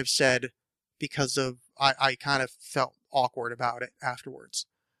 things I've said because of, I kind of felt awkward about it afterwards.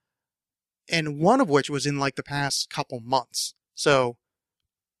 And one of which was in like the past couple months. So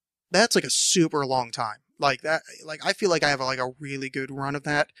that's like a super long time. Like that, like I feel like I have like a really good run of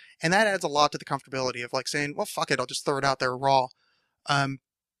that. And that adds a lot to the comfortability of like saying, well, fuck it, I'll just throw it out there raw. I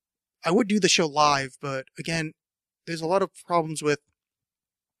would do the show live, but again, there's a lot of problems with,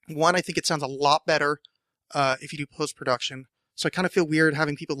 one, I think it sounds a lot better if you do post-production. So I kind of feel weird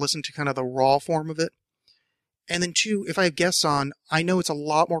having people listen to kind of the raw form of it. And then 2, if I have guests on, I know it's a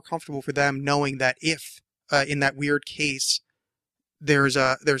lot more comfortable for them knowing that if, in that weird case, there's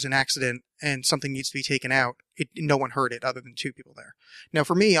an accident and something needs to be taken out, no one heard it other than 2 people there. Now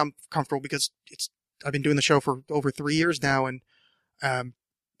for me, I'm comfortable because I've been doing the show for over 3 years now, and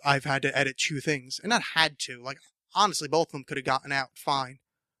I've had to edit 2 things. And not had to, like, honestly, both of them could have gotten out fine.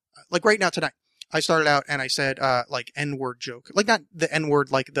 Like right now tonight, I started out and I said, like, N-word joke. Like, not the N-word,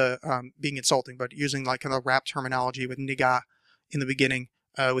 like the, being insulting, but using, like, kind of rap terminology with nigga in the beginning,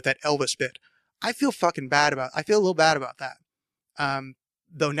 with that Elvis bit. I feel a little bad about that.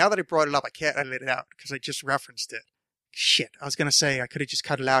 Though now that I brought it up, I can't edit it out because I just referenced it. Shit. I was gonna say I could have just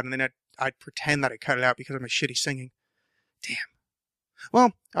cut it out and then I'd pretend that I cut it out because of my shitty singing. Damn.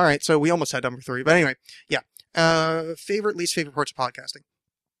 Well, alright, so we almost had number 3, but anyway, yeah. Least favorite parts of podcasting.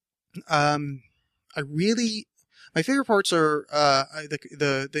 My favorite parts are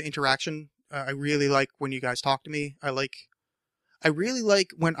the interaction I really like when you guys talk to me. I really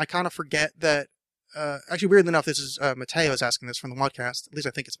like when I kind of forget that. Actually, weirdly enough, this is Mateo's asking this from the podcast. At least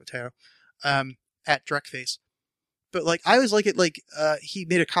I think it's Mateo, at Drekface. But like, I always like it. Like, he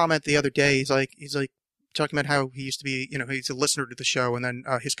made a comment the other day. He's like talking about how he used to be, he's a listener to the show, and then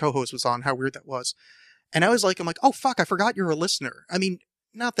his co-host was on. How weird that was. And I was like, I'm like, oh fuck, I forgot you're a listener. I mean,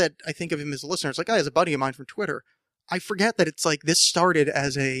 not that I think of him as a listener. It's like, oh, he's a buddy of mine from Twitter. I forget that it's like this started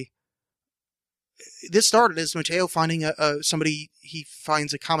as Mateo finding somebody he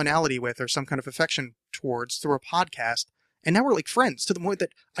finds a commonality with or some kind of affection towards through a podcast. And now we're like friends to the point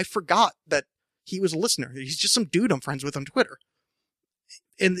that I forgot that he was a listener. He's just some dude I'm friends with on Twitter.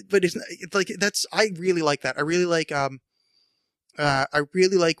 But it's like, I really like that. I really like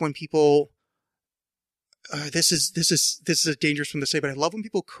when people, this is a dangerous one to say, but I love when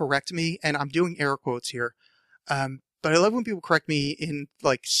people correct me, and I'm doing air quotes here. But I love when people correct me in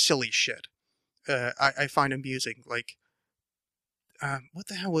like silly shit. I find amusing. Like, what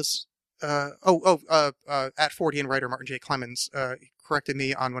the hell was, at 40 and writer Martin J. Clemens, corrected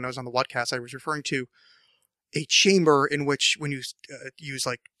me on when I was on the Whatcast. I was referring to a chamber in which when you use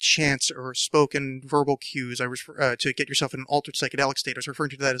like chants or spoken verbal cues, to get yourself in an altered psychedelic state, I was referring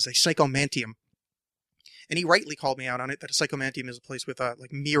to that as a psychomantium. And he rightly called me out on it, that a psychomantium is a place with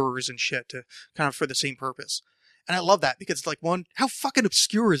like mirrors and shit to kind of for the same purpose. And I love that because it's like, one, how fucking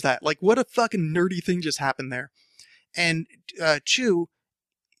obscure is that? Like, what a fucking nerdy thing just happened there. And two,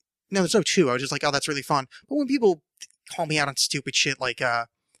 no, there's no two. I was just like, oh, that's really fun. But when people call me out on stupid shit, like, I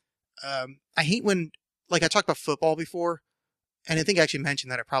hate when, like, I talked about football before, and I think I actually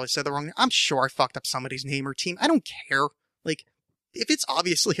mentioned that I probably said the wrong name. I'm sure I fucked up somebody's name or team. I don't care. Like, if it's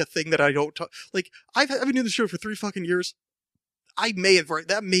obviously a thing that I don't talk, like, I've been doing the show for 3 fucking years.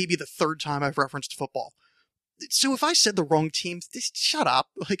 That may be the 3rd time I've referenced football. So if I said the wrong team, just shut up.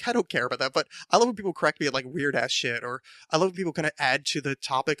 Like, I don't care about that, but I love when people correct me at like weird ass shit, or I love when people kind of add to the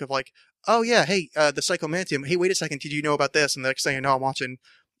topic of like, oh yeah, hey, the psychomantium. Hey, wait a second. Did you know about this? And the next thing I know, I'm watching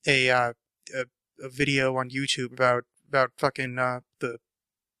a video on YouTube about fucking, the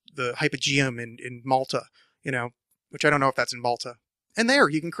hypogeum in Malta, which I don't know if that's in Malta. And there,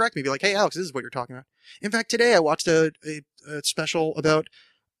 you can correct me, be like, hey, Alex, this is what you're talking about. In fact, today I watched a special about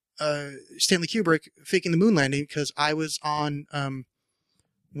Stanley Kubrick faking the moon landing, because I was on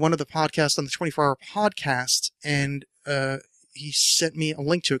one of the podcasts on the 24-hour podcast, and he sent me a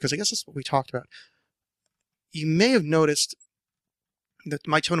link to it, because I guess that's what we talked about. You may have noticed that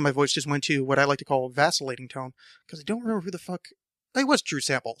my tone of my voice just went to what I like to call a vacillating tone, because I don't remember who the fuck... It was Drew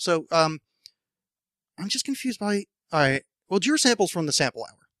Sample. So, I'm just confused by... Alright, well, Drew Sample's from the Sample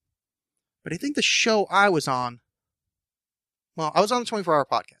Hour. But I think the show I was on... Well, I was on the 24-hour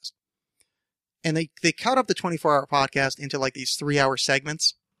podcast. And they cut up the 24-hour podcast into like these 3-hour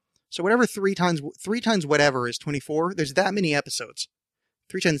segments. So whatever 3 times whatever is 24, there's that many episodes.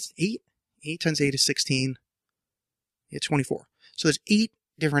 3 times 8? 8 times 8 is 16. Yeah, 24. So there's 8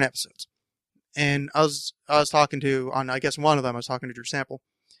 different episodes. And I was talking to, on I guess one of them, I was talking to Drew Sample.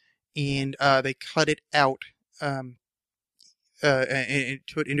 And they cut it out. And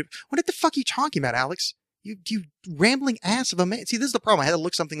put into... What the fuck are you talking about, Alex? You rambling ass of a man. See, this is the problem. I had to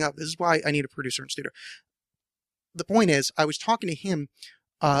look something up. This is why I need a producer in studio. The point is, I was talking to him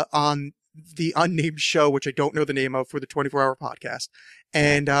on the unnamed show, which I don't know the name of, for the 24-hour podcast.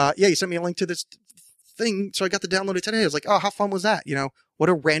 And he sent me a link to this thing, so I got to download it today. I was like, oh, how fun was that? What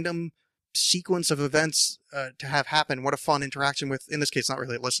a random sequence of events to have happen. What a fun interaction with, in this case, not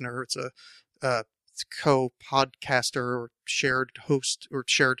really a listener. It's a co-podcaster or shared host or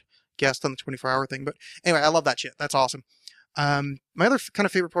shared guest on the 24-hour thing. But anyway, I love that shit. That's awesome. My other kind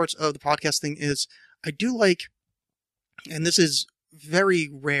of favorite parts of the podcast thing is I do like, and this is very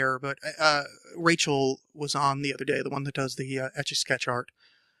rare, but Rachel was on the other day, the one that does the Etch-a-Sketch art.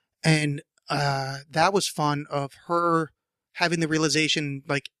 And that was fun, of her having the realization,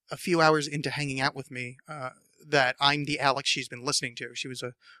 like a few hours into hanging out with me, that I'm the Alex she's been listening to. She was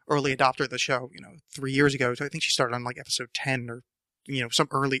a early adopter of the show, 3 years ago. So I think she started on like episode 10 or some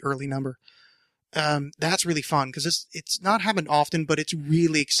early number. That's really fun, because it's not happened often, but it's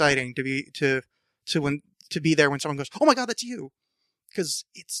really exciting to be there when someone goes, oh my God, that's you. Because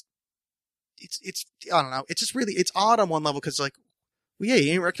it's I don't know. It's just really, it's odd on one level, because like, well, yeah,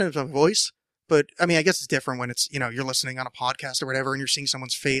 you ain't recognize my voice, but I mean, I guess it's different when it's, you're listening on a podcast or whatever, and you're seeing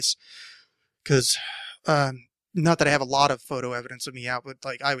someone's face. Because, not that I have a lot of photo evidence of me out, but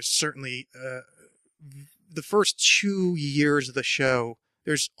like, I was certainly, the first 2 years of the show,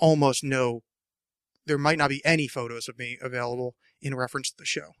 there might not be any photos of me available in reference to the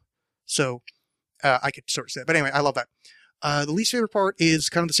show. So, I could sort of say that. But anyway, I love that. The least favorite part is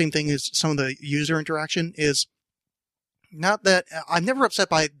kind of the same thing as some of the user interaction. Is not that I'm never upset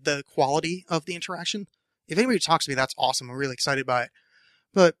by the quality of the interaction. If anybody talks to me, that's awesome. I'm really excited by it.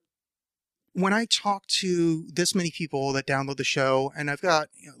 But when I talk to this many people that download the show, and I've got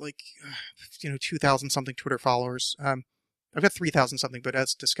 2,000 something Twitter followers. I've got 3,000 something, but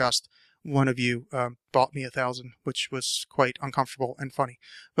as discussed, one of you bought me 1,000, which was quite uncomfortable and funny.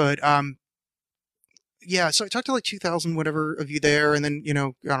 But yeah, so I talked to like 2,000 whatever of you there, and then I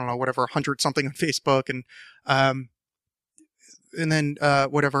don't know, whatever 100 something on Facebook, and then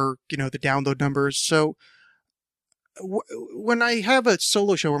whatever the download numbers. So when I have a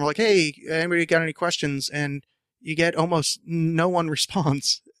solo show where I'm like, hey, anybody got any questions, and you get almost no one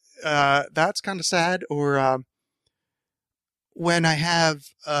responds, that's kind of sad. Or when I have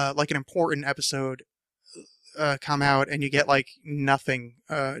like an important episode come out and you get like nothing,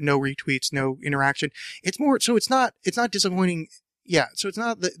 no retweets, no interaction. It's more so it's not disappointing. Yeah, so it's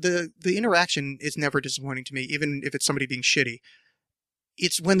not the interaction is never disappointing to me, even if it's somebody being shitty.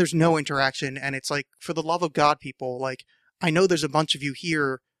 It's when there's no interaction, and it's like, for the love of God, people, like, I know there's a bunch of you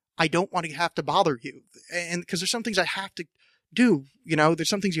here. I don't want to have to bother you, and because there's some things I have to do. There's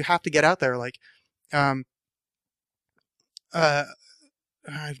some things you have to get out there. Like, I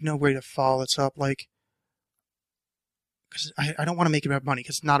have no way to follow this up. Like, because I don't want to make it about money,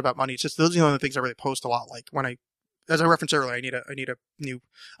 because it's not about money. It's just those are the only things I really post a lot. Like when as I referenced earlier,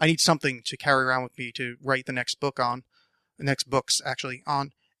 I need something to carry around with me to write the next book on. The next books actually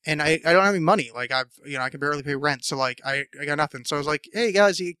on, and I don't have any money. Like I can barely pay rent, so like I got nothing. So I was like, hey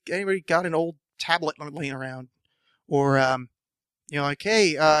guys, anybody got an old tablet laying around, or like,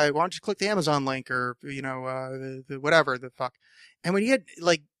 hey, why don't you click the Amazon link, or the whatever the fuck. And when you get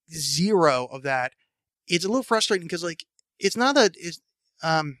like zero of that, it's a little frustrating, because like it's not that it's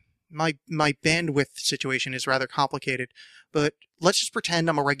my bandwidth situation is rather complicated, but let's just pretend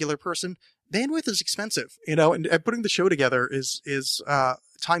I'm a regular person. Bandwidth is expensive, and putting the show together is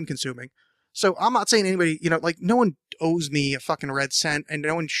time consuming. So I'm not saying anybody, like, no one owes me a fucking red cent, and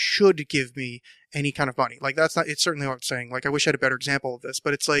no one should give me any kind of money. Like, it's certainly what I'm saying. Like, I wish I had a better example of this,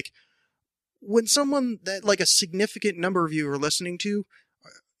 but it's like, when someone that like a significant number of you are listening to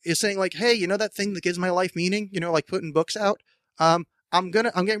is saying like, hey, that thing that gives my life meaning, like putting books out, I'm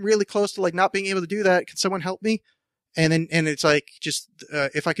getting really close to like not being able to do that. Can someone help me? And it's like, just,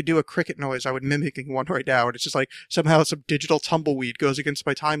 if I could do a cricket noise, I would mimic one right now. And it's just like, somehow some digital tumbleweed goes against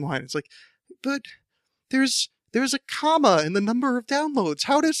my timeline. It's like, but there's a comma in the number of downloads.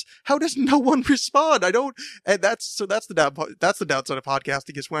 How does no one respond? And that's the downside of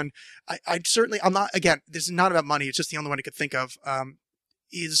podcasting, is when I'm not, again, this is not about money. It's just the only one I could think of, I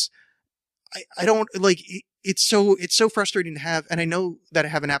don't like, it's so frustrating to have, and I know that I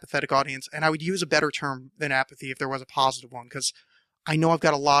have an apathetic audience, and I would use a better term than apathy if there was a positive one, because I know I've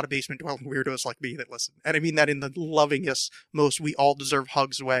got a lot of basement dwelling weirdos like me that listen, and I mean that in the lovingest, most we all deserve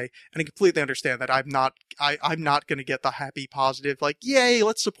hugs way, and I completely understand that I'm not going to get the happy, positive, like, yay,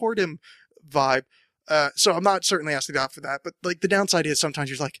 let's support him vibe. So I'm not certainly asking God for that, but like the downside is sometimes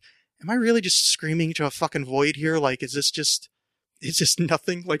you're like, am I really just screaming to a fucking void here? Like, is this just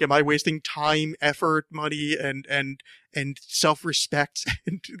nothing? Like, am I wasting time, effort, money, and self-respect,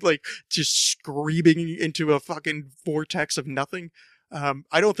 and like just screaming into a fucking vortex of nothing?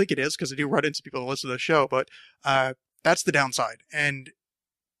 I don't think it is, because I do run into people that listen to the show, but that's the downside. And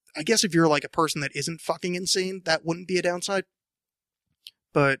I guess if you're like a person that isn't fucking insane, that wouldn't be a downside.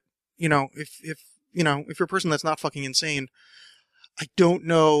 But if you're a person that's not fucking insane, I don't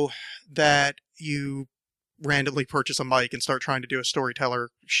know that you randomly purchase a mic and start trying to do a storyteller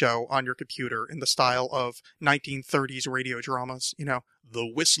show on your computer in the style of 1930s radio dramas, The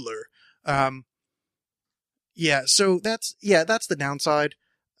Whistler. So that's the downside.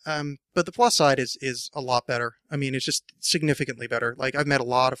 But the plus side is a lot better. I mean, it's just significantly better. Like, I've met a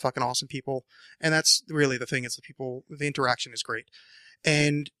lot of fucking awesome people, and that's really the thing, is the interaction is great.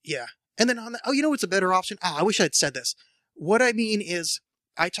 And yeah. And then what's a better option? I wish I had said this. What I mean is,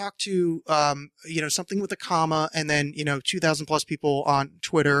 I talked to, something with a comma, and then, 2,000 plus people on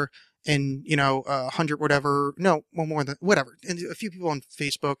Twitter, and, 100 whatever, no, well, more than, whatever, and a few people on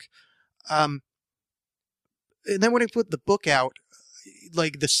Facebook. And then when I put the book out,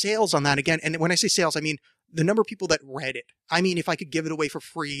 like the sales on that again, and when I say sales, I mean the number of people that read it. I mean, if I could give it away for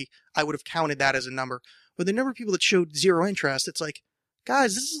free, I would have counted that as a number. But the number of people that showed zero interest, it's like,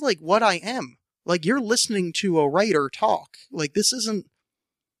 guys, this is like what I am. Like, you're listening to a writer talk. Like, this isn't,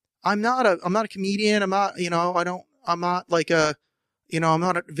 I'm not a comedian. I'm not like I'm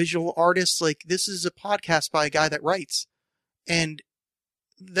not a visual artist. Like, this is a podcast by a guy that writes. And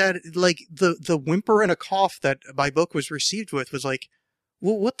like the whimper and a cough that my book was received with was like,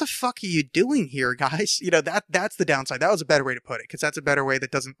 well, what the fuck are you doing here, guys? You know, that's the downside. That was a better way to put it, because that's a better way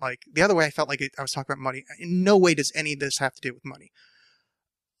that doesn't, like, the other way I felt like I was talking about money. In no way does any of this have to do with money.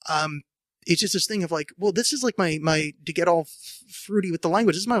 It's just this thing of like, well, this is like my to get all fruity with the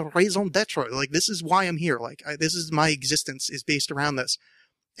language. This is my raison d'etre. Like, this is why I'm here. Like, this is my existence is based around this.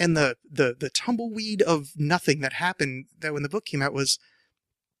 And the tumbleweed of nothing that happened that when the book came out was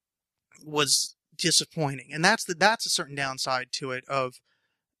disappointing. And that's a certain downside to it of,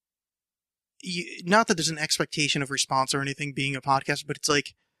 not that there's an expectation of response or anything being a podcast, but it's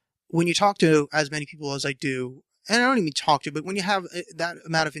like when you talk to as many people as I do, and I don't even talk to, but when you have that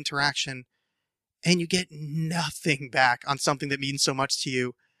amount of interaction and you get nothing back on something that means so much to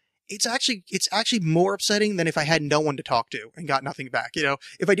you, it's actually more upsetting than if I had no one to talk to and got nothing back. You know,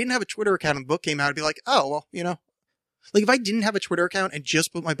 if I didn't have a Twitter account and the book came out, I'd be like, oh, well, you know, like if I didn't have a Twitter account and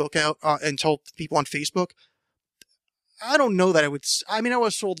just put my book out and told people on Facebook, I don't know that I would, I mean, I would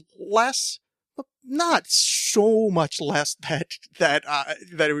have sold less, but not so much less that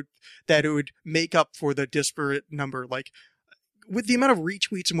it would make up for the disparate number. Like, with the amount of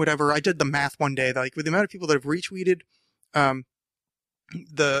retweets and whatever, I did the math one day, like with the amount of people that have retweeted, I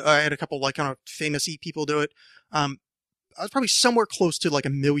had a couple like kind of famous people do it. I was probably somewhere close to like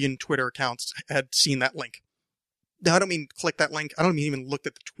 1 million Twitter accounts had seen that link. Now, I don't mean click that link. I don't mean even looked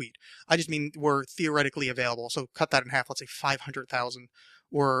at the tweet. I just mean were theoretically available. So cut that in half. Let's say 500,000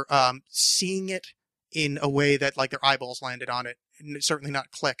 were seeing it in a way that like their eyeballs landed on it, and certainly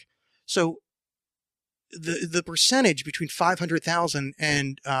not click. So the percentage between 500,000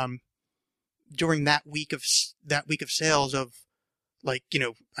 and during that week of sales of, like, you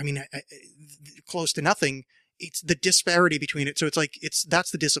know, I mean, close to nothing. It's the disparity between it. So it's like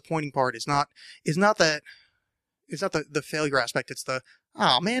that's the disappointing part. It's not the failure aspect. It's the,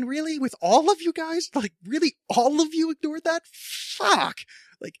 oh man, really? With all of you guys? Like, really? All of you ignored that? Fuck.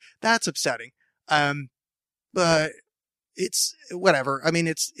 Like, that's upsetting. But it's whatever. I mean,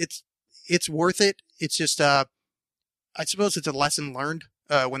 it's worth it. It's just, I suppose it's a lesson learned.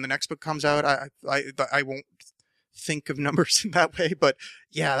 When the next book comes out, I won't think of numbers in that way, but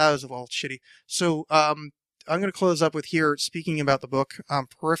yeah, that was a little shitty. So, I'm going to close up with here, speaking about the book,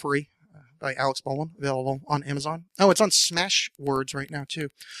 Periphery, by Alex Bolan, available on Amazon. Oh, it's on Smashwords right now, too.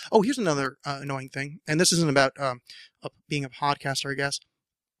 Oh, here's another annoying thing, and this isn't about being a podcaster, I guess.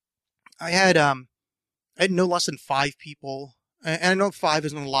 I had no less than 5 people, and I know 5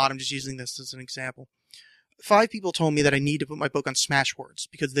 isn't a lot, I'm just using this as an example. 5 people told me that I need to put my book on Smashwords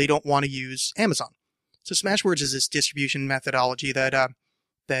because they don't want to use Amazon. So Smashwords is this distribution methodology that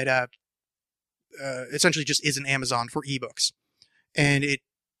essentially just isn't Amazon for ebooks, and it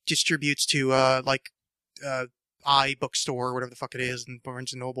distributes to iBookstore or whatever the fuck it is, and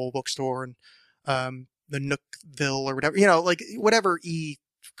Barnes and Noble bookstore, and the Nookville or whatever, you know, like whatever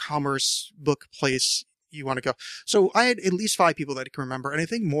e-commerce book place you want to go. So I had at least 5 people that I can remember, and I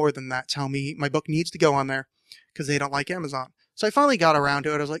think more than that tell me my book needs to go on there because they don't like Amazon. So I finally got around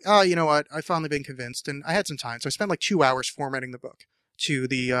to it. I was like, oh, you know what? I've finally been convinced, and I had some time. So I spent like 2 hours formatting the book to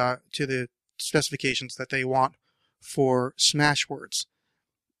the specifications that they want for Smashwords.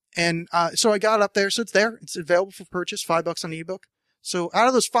 And so I got it up there. So it's there. It's available for purchase, $5 on the ebook. So out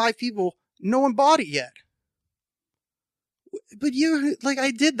of those 5 people, no one bought it yet. But you, like,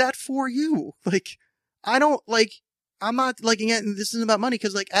 I did that for you. Like, I don't, like, I'm not, like, again, this isn't about money,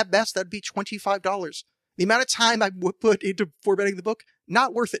 because, like, at best, that'd be $25. The amount of time I would put into formatting the book,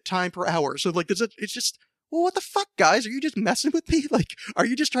 not worth it time per hour. So, like, it's just, well, what the fuck, guys? Are you just messing with me? Like, are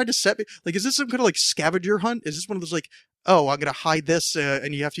you just trying to set me, like, is this some kind of, like, scavenger hunt? Is this one of those, like, oh, I'm going to hide this,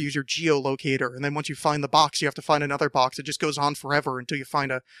 and you have to use your geolocator, and then once you find the box, you have to find another box. It just goes on forever until you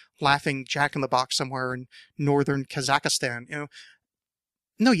find a laughing jack-in-the-box somewhere in northern Kazakhstan, you know?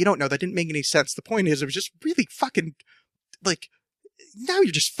 No, you don't know. That didn't make any sense. The point is, it was just really fucking, like, now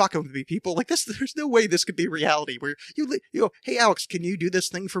you're just fucking with me, people. Like, this, there's no way this could be reality, where you go, hey, Alex, can you do this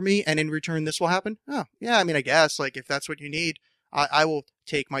thing for me? And in return, this will happen? Oh, yeah, I mean, I guess, like, if that's what you need, I will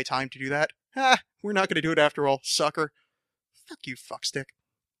take my time to do that. We're not going to do it after all, sucker. Fuck you, fuckstick.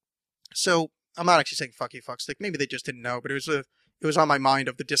 So, I'm not actually saying fuck you, fuckstick. Maybe they just didn't know, but it was on my mind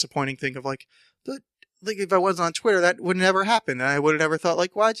of the disappointing thing of, like, if I wasn't on Twitter, that would never happen. And I would have never thought,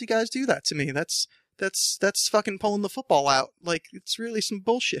 like, why'd you guys do that to me? That's fucking pulling the football out. Like, it's really some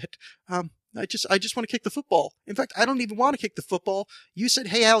bullshit. I just want to kick the football. In fact, I don't even want to kick the football. You said,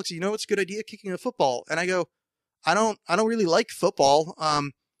 hey, Alex, you know what's a good idea? Kicking a football. And I go, I don't really like football.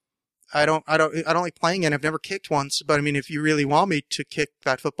 I don't like playing it. I've never kicked once, but I mean, if you really want me to kick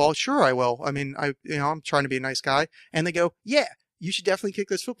that football, sure I will. I mean, I'm trying to be a nice guy. And they go, yeah, you should definitely kick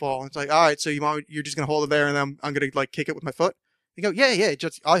this football. And it's like, all right, so you're just going to hold it there and then I'm going to like kick it with my foot? They go, yeah,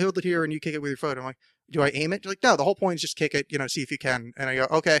 just I'll hold it here and you kick it with your foot. I'm like, do I aim it? They're like, no, the whole point is just kick it, see if you can. And I go,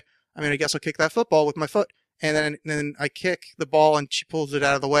 okay, I guess I'll kick that football with my foot. And then I kick the ball and she pulls it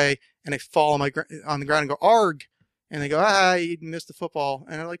out of the way and I fall on the ground and go, arg. And they go, you missed the football.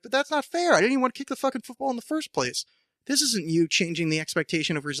 And I'm like, but that's not fair. I didn't even want to kick the fucking football in the first place. This isn't you changing the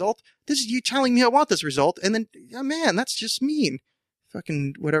expectation of result. This is you telling me I want this result. And then, man, that's just mean.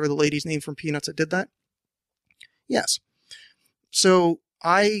 Fucking whatever the lady's name from Peanuts that did that. Yes. So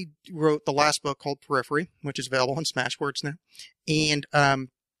I wrote the last book called Periphery, which is available on Smashwords now. And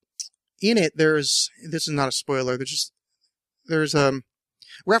in it, this is not a spoiler, there's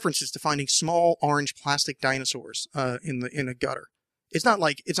references to finding small orange plastic dinosaurs in a gutter. It's not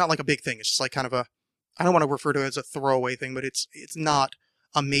like a big thing. It's just like kind of I don't want to refer to it as a throwaway thing, but it's not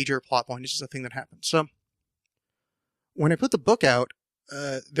a major plot point. It's just a thing that happens. So when I put the book out,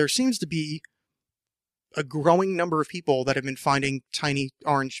 there seems to be a growing number of people that have been finding tiny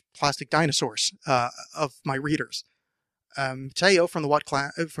orange plastic dinosaurs of my readers. Teo from the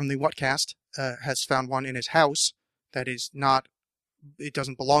Whatcast has found one in his house that is not. It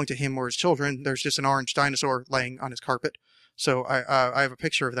doesn't belong to him or his children. There's just an orange dinosaur laying on his carpet. So I have a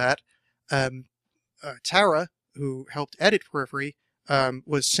picture of that. Tara, who helped edit Periphery,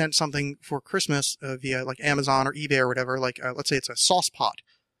 was sent something for Christmas via like Amazon or eBay or whatever. Like let's say it's a sauce pot,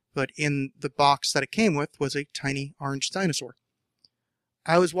 but in the box that it came with was a tiny orange dinosaur.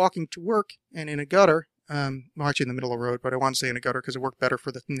 I was walking to work and in a gutter, actually in the middle of the road, but I want to say in a gutter because it worked better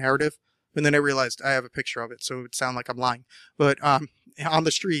for the narrative. But then I realized I have a picture of it, so it would sound like I'm lying. But on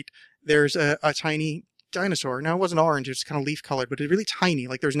the street, there's a tiny dinosaur. Now, it wasn't orange, it was kind of leaf colored, but it's really tiny.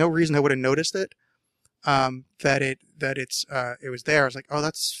 Like, there's no reason I would have noticed it, it was there. I was like, oh,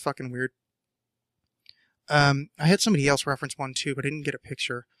 that's fucking weird. I had somebody else reference one too, but I didn't get a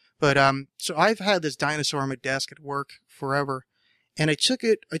picture. But, so I've had this dinosaur on my desk at work forever, and I took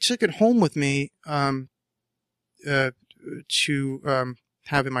it home with me, to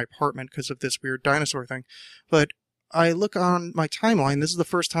have in my apartment because of this weird dinosaur thing. But I look on my timeline. This is the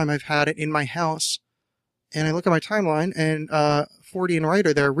first time I've had it in my house. And I look at my timeline and 40 and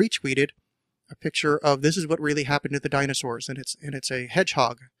Writer there retweeted a picture of this is what really happened to the dinosaurs. And it's a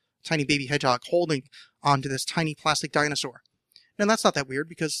hedgehog, tiny baby hedgehog holding onto this tiny plastic dinosaur. Now that's not that weird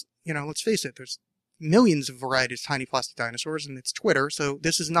because, let's face it, there's millions of varieties of tiny plastic dinosaurs and it's Twitter. So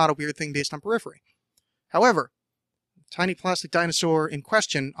this is not a weird thing based on Periphery. However, tiny plastic dinosaur in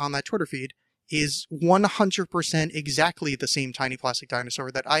question on that Twitter feed is 100% exactly the same tiny plastic dinosaur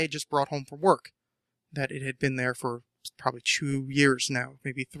that I had just brought home from work. That it had been there for probably 2 years now,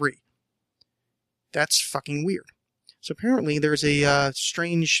 maybe 3. That's fucking weird. So apparently there's a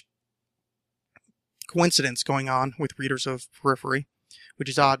strange coincidence going on with readers of Periphery, which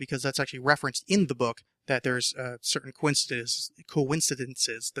is odd because that's actually referenced in the book, that there's certain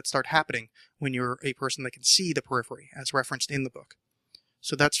coincidences that start happening when you're a person that can see the periphery, as referenced in the book.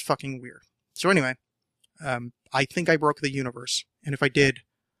 So that's fucking weird. So anyway, I think I broke the universe, and if I did,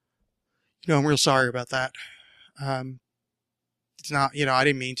 I'm real sorry about that. It's not, I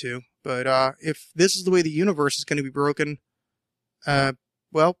didn't mean to, but if this is the way the universe is going to be broken,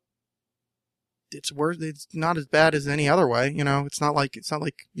 well, it's worse. It's not as bad as any other way. It's not like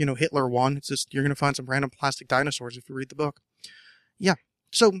Hitler won. It's just you're going to find some random plastic dinosaurs if you read the book. Yeah.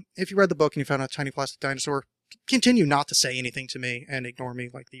 So if you read the book and you found a tiny plastic dinosaur, continue not to say anything to me and ignore me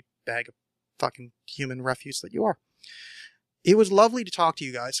like the bag of fucking human refuse that you are. It was lovely to talk to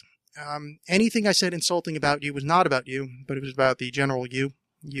you guys. Anything I said insulting about you was not about you, but it was about the general you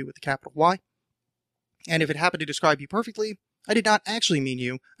with the capital Y. And if it happened to describe you perfectly, I did not actually mean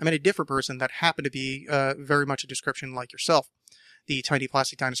you. I meant a different person that happened to be very much a description like yourself. The tiny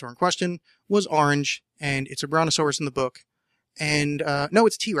plastic dinosaur in question was orange, and it's a brontosaurus in the book. And, no,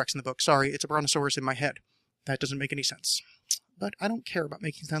 it's T-Rex in the book. Sorry, it's a brontosaurus in my head. That doesn't make any sense. But I don't care about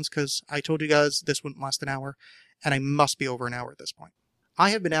making sense because I told you guys this wouldn't last an hour, and I must be over an hour at this point.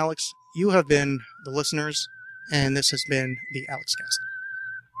 I have been Alex, you have been the listeners, and this has been the AlexCast.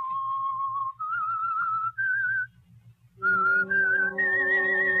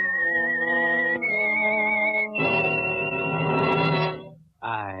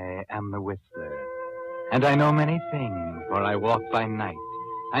 I am the Whistler, and I know many things, for I walk by night.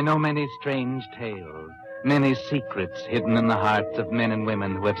 I know many strange tales, many secrets hidden in the hearts of men and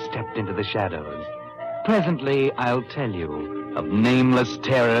women who have stepped into the shadows. Presently, I'll tell you of nameless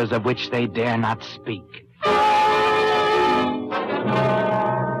terrors of which they dare not speak.